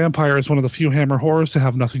 Lust for a Vampire is one of the few Hammer horrors to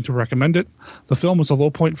have nothing to recommend it. The film was a low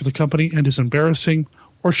point for the company and is embarrassing,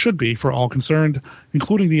 or should be, for all concerned,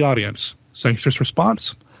 including the audience. Sangster's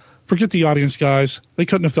response? Forget the audience, guys. They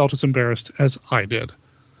couldn't have felt as embarrassed as I did.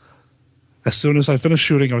 As soon as I finished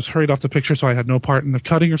shooting, I was hurried off the picture, so I had no part in the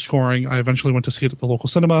cutting or scoring. I eventually went to see it at the local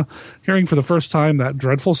cinema, hearing for the first time that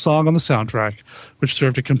dreadful song on the soundtrack, which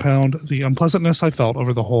served to compound the unpleasantness I felt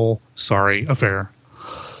over the whole sorry affair.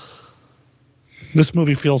 This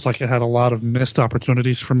movie feels like it had a lot of missed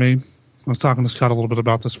opportunities for me. I was talking to Scott a little bit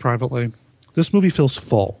about this privately. This movie feels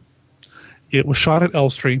full. It was shot at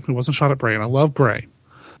Elstree. It wasn't shot at Bray, and I love Bray.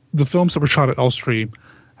 The films that were shot at Elstree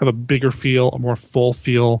have a bigger feel, a more full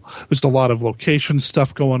feel. There's a lot of location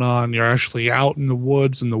stuff going on. You're actually out in the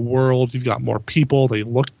woods, in the world. You've got more people. They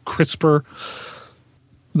look crisper.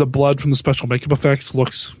 The blood from the special makeup effects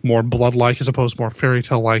looks more blood-like as opposed to more fairy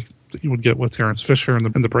tale-like that you would get with Terrence Fisher in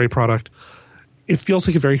the Bray product. It feels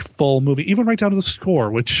like a very full movie, even right down to the score,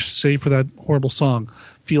 which, save for that horrible song,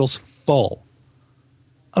 feels full.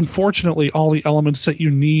 Unfortunately, all the elements that you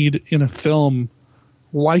need in a film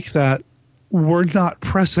like that were not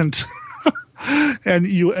present. And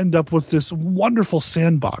you end up with this wonderful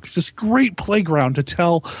sandbox, this great playground to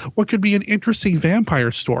tell what could be an interesting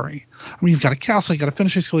vampire story. I mean, you've got a castle, you've got a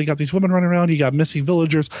finishing school, you've got these women running around, you've got missing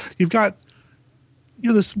villagers, you've got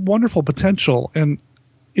this wonderful potential, and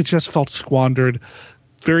it just felt squandered.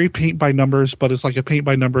 very paint by numbers, but it's like a paint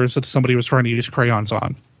by numbers that somebody was trying to use crayons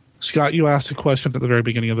on. Scott, you asked a question at the very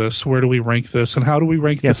beginning of this. Where do we rank this, and how do we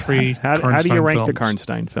rank the three How do you rank Karnstein the films?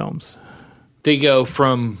 Karnstein films? They go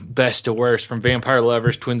from best to worst, from Vampire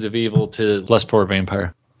Lovers, Twins of Evil to Lust for a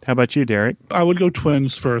Vampire. How about you, Derek? I would go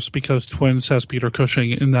Twins first because Twins has Peter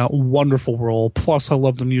Cushing in that wonderful role. Plus, I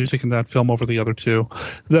love the music in that film over the other two.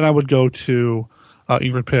 Then I would go to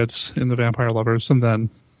Ingrid Pitts in The Vampire Lovers, and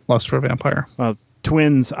then Lust for a Vampire. Well,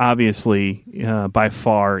 Twins, obviously, by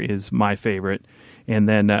far is my favorite. And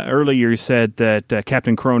then earlier you said that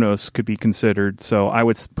Captain Kronos could be considered, so I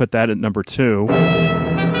would put that at number 2.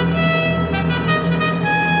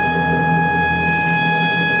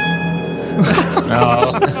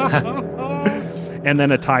 And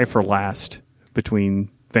then a tie for last between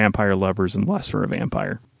Vampire Lovers and Lust for a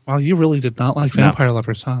Vampire. Wow, you really did not like Vampire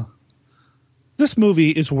Lovers, huh? This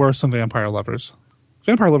movie is worse than Vampire Lovers.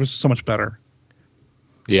 Vampire Lovers is so much better.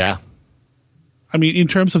 Yeah. I mean, in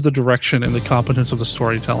terms of the direction and the competence of the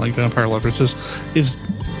storytelling, Vampire Lovers is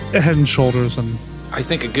head and shoulders. And I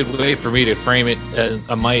think a good way for me to frame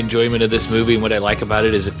it, my enjoyment of this movie and what I like about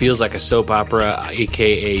it is it feels like a soap opera,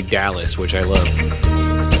 a.k.a. Dallas, which I love.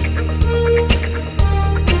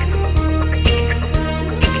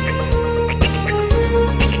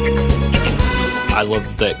 I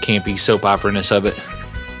love the campy soap opera-ness of it.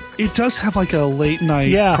 it does have like a late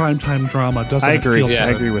night primetime drama, doesn't it? I agree. Feel I to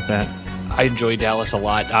it? agree with that. I enjoy Dallas a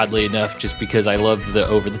lot, oddly enough, just because I love the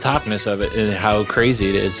over-the-topness of it and how crazy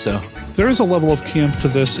it is. So There is a level of camp to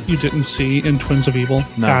this that you didn't see in Twins of Evil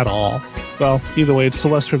at all. Well, either way, it's the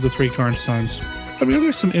lesser of the three Karnsteins. I mean,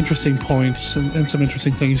 there's some interesting points and some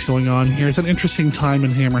interesting things going on here. It's an interesting time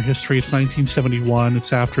in Hammer history. It's 1971.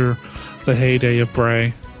 It's after the heyday of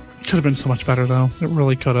Bray. It could have been so much better, though. It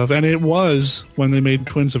really could have. And it was when they made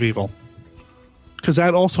Twins of Evil. Because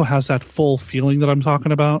that also has that full feeling that I'm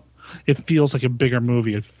talking about. It feels like a bigger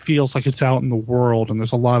movie. It feels like it's out in the world and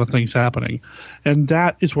there's a lot of things happening. And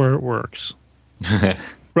that is where it works.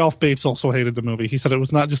 Ralph Bates also hated the movie. He said it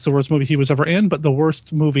was not just the worst movie he was ever in, but the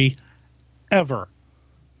worst movie ever.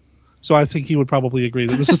 So I think he would probably agree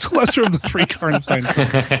that this is the lesser of the three Karnstein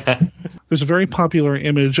films. There's a very popular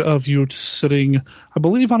image of you sitting, I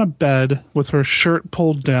believe, on a bed with her shirt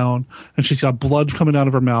pulled down, and she's got blood coming out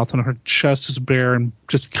of her mouth, and her chest is bare and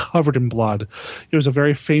just covered in blood. It was a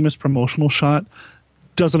very famous promotional shot.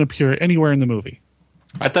 Doesn't appear anywhere in the movie.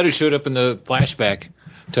 I thought it showed up in the flashback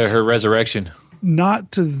to her resurrection.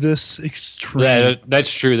 Not to this extreme. Yeah,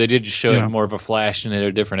 that's true. They did show Yeah. it more of a flash and at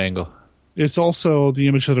a different angle. It's also the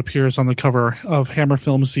image that appears on the cover of Hammer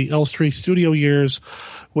Films, the Elstree Studio Years,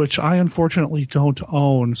 which I unfortunately don't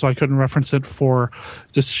own, so I couldn't reference it for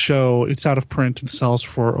this show. It's out of print and sells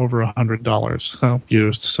for over $100, so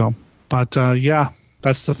used. So, but yeah,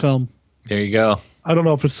 that's the film. There you go. I don't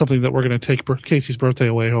know if it's something that we're going to take Casey's birthday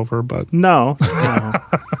away over, but no.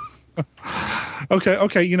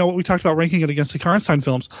 Okay. You know what? We talked about ranking it against the Karnstein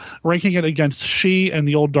films. Ranking it against She and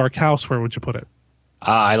The Old Dark House, where would you put it?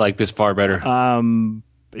 I like this far better.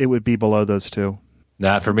 It would be below those two.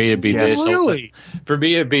 Nah, for me it'd be Yes. this. Really? For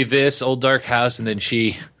me it'd be this, Old Dark House, and then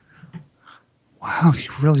She. Wow, you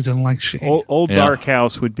really didn't like She. Old Yeah. Dark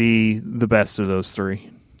House would be the best of those three.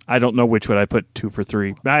 I don't know which would I put 2 for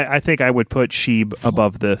 3. I think I would put Sheeb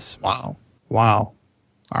above this. Wow. All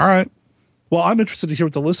right. Well, I'm interested to hear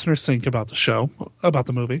what the listeners think about the show, about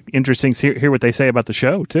the movie. Interesting to hear what they say about the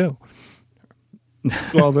show, too.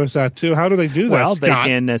 Well, there's that, too. How do they do that, Well, they Scott?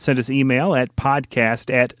 can send us email at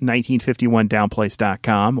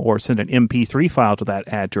podcast@1951downplace.com or send an MP3 file to that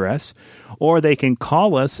address. Or they can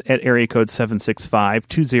call us at area code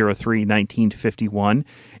 765-203-1951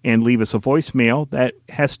 and leave us a voicemail that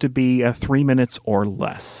has to be 3 minutes or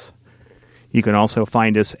less. You can also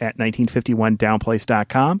find us at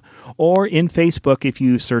 1951downplace.com or in Facebook. If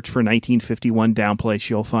you search for 1951 Downplace,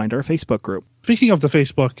 you'll find our Facebook group. Speaking of the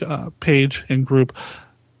Facebook page and group,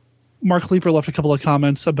 Mark Leeper left a couple of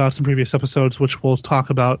comments about some previous episodes, which we'll talk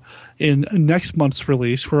about in next month's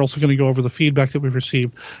release. We're also going to go over the feedback that we've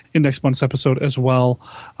received in next month's episode as well.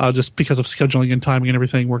 Just because of scheduling and timing and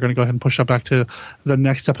everything, we're going to go ahead and push that back to the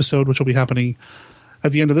next episode, which will be happening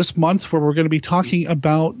at the end of this month, where we're going to be talking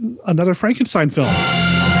about another Frankenstein film.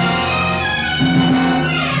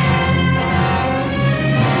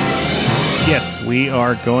 Yes, we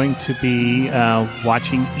are going to be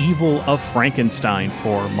watching Evil of Frankenstein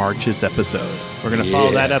for March's episode. We're going to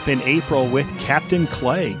follow that up in April with Captain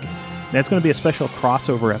Clegg. That's going to be a special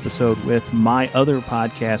crossover episode with my other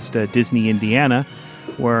podcast, Disney Indiana,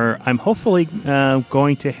 where I'm hopefully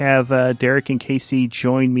going to have Derek and Casey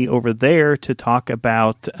join me over there to talk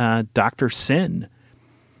about Dr. Sin,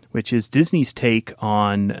 which is Disney's take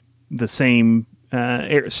on the same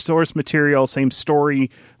source material, same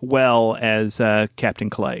story well as Captain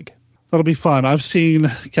Clegg. That'll be fun. I've seen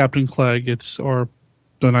Captain Clegg. Or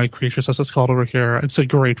The Night Creatures, as it's called over here. It's a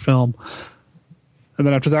great film. And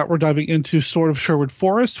then after that, we're diving into Sword of Sherwood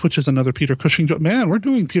Forest, which is another Peter Cushing. Man, we're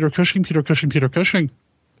doing Peter Cushing. 3 in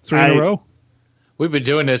a row. We've been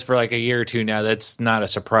doing this for like a year or two now. That's not a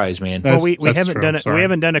surprise, man. Well, we haven't done it. We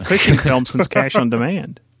haven't done a Cushing film since Cash on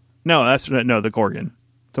Demand. No, the Gorgon.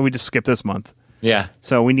 So we just skipped this month. Yeah.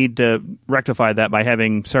 So we need to rectify that by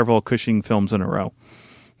having several Cushing films in a row.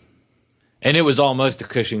 And it was almost a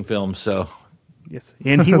Cushing film, so. Yes,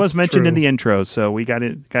 and he was mentioned in the intro, so we got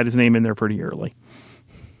his name in there pretty early.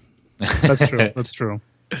 That's true. That's true.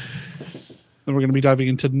 Then we're going to be diving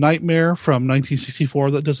into Nightmare from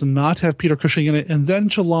 1964 that does not have Peter Cushing in it. And then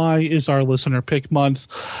July is our listener pick month.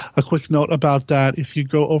 A quick note about that. If you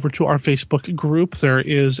go over to our Facebook group, there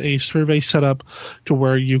is a survey set up to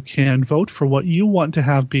where you can vote for what you want to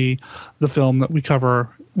have be the film that we cover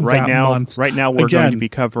Right now, month. we're going to be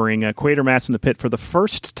covering Quatermass in the Pit for the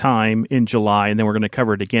first time in July, and then we're going to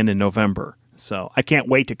cover it again in November. So I can't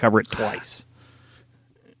wait to cover it twice.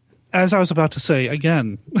 As I was about to say,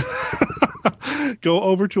 again, go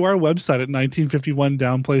over to our website at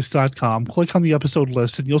 1951downplace.com, click on the episode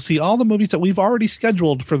list, and you'll see all the movies that we've already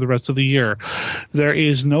scheduled for the rest of the year. There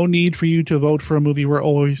is no need for you to vote for a movie we're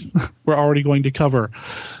already going to cover.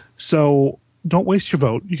 So don't waste your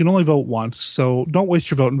vote. You can only vote once, so don't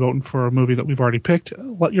waste your vote in voting for a movie that we've already picked.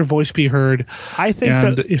 Let your voice be heard. I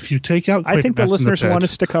think if you take out, I think the listeners want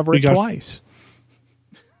us to cover it twice.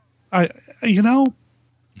 I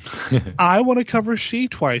want to cover She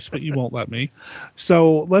twice, but you won't let me.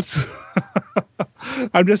 So let's.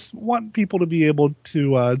 I just want people to be able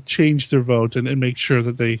to change their vote and make sure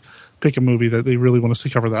that they pick a movie that they really want us to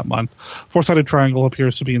cover that month. Four-Sided Triangle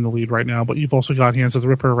appears to be in the lead right now, but you've also got Hands of the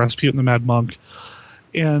Ripper, Rasputin, the Mad Monk.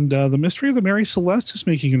 And The Mystery of the Mary Celeste is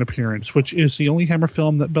making an appearance, which is the only Hammer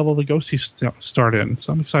film that Bela Lugosi starred in.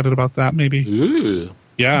 So I'm excited about that, maybe. Ooh.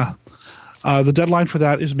 Yeah. The deadline for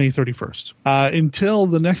that is May 31st. Until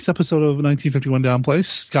the next episode of 1951 Down Place,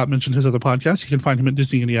 Scott mentioned his other podcast. You can find him at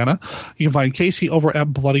Disney Indiana. You can find Casey over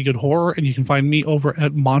at Bloody Good Horror, and you can find me over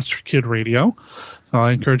at Monster Kid Radio.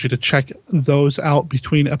 I encourage you to check those out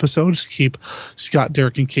between episodes. Keep Scott,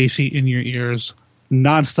 Derek, and Casey in your ears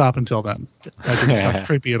nonstop until then. That didn't sound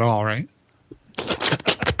creepy at all, right?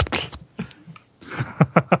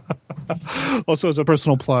 Also, as a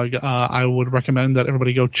personal plug, I would recommend that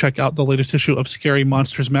everybody go check out the latest issue of Scary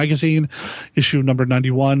Monsters magazine, issue number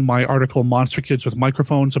 91. My article, Monster Kids with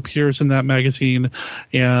Microphones, appears in that magazine.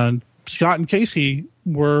 And Scott and Casey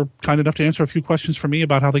were kind enough to answer a few questions for me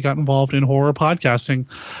about how they got involved in horror podcasting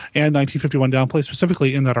and 1951 Downplay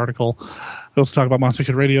specifically in that article. They also talk about Monster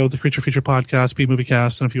Kid Radio, the Creature Feature Podcast, B-Movie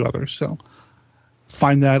Cast, and a few others. So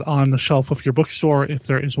find that on the shelf of your bookstore if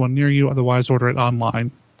there is one near you. Otherwise, order it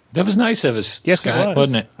online. That was nice of us, yes, Scott, it was.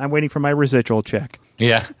 wasn't it? I'm waiting for my residual check.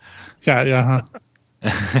 Yeah. Yeah.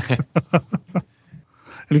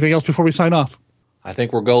 Anything else before we sign off? I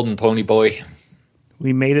think we're golden, Pony Boy.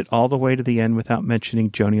 We made it all the way to the end without mentioning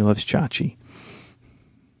Joni Loves Chachi.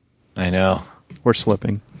 I know. We're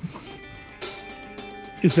slipping.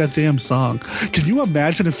 Is that damn song. Can you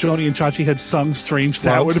imagine if Joni and Chachi had sung Strange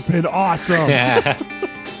Flower? That would have been awesome. Yeah.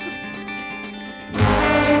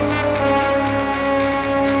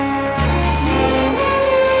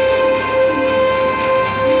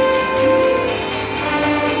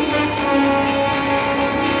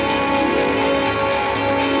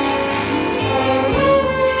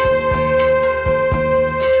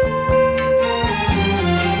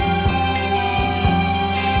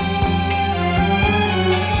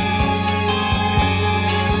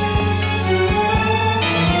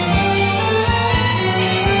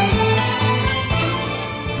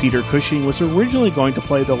 Peter Cushing was originally going to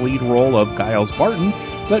play the lead role of Giles Barton,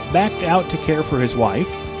 but backed out to care for his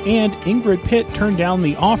wife, and Ingrid Pitt turned down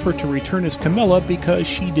the offer to return as Camilla because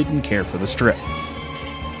she didn't care for the strip.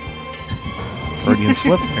 Freudian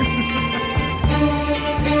slip there.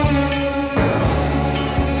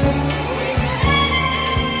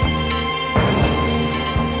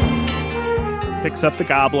 Picks up the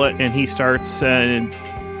goblet and he starts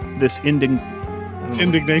this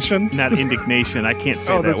indignation? Not indignation. I can't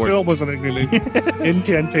say that this word. film was an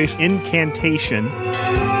incantation. Incantation.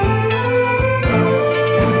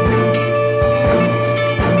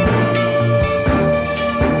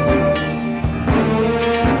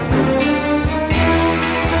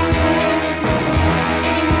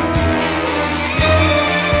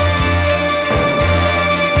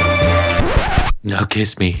 Now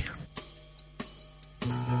kiss me.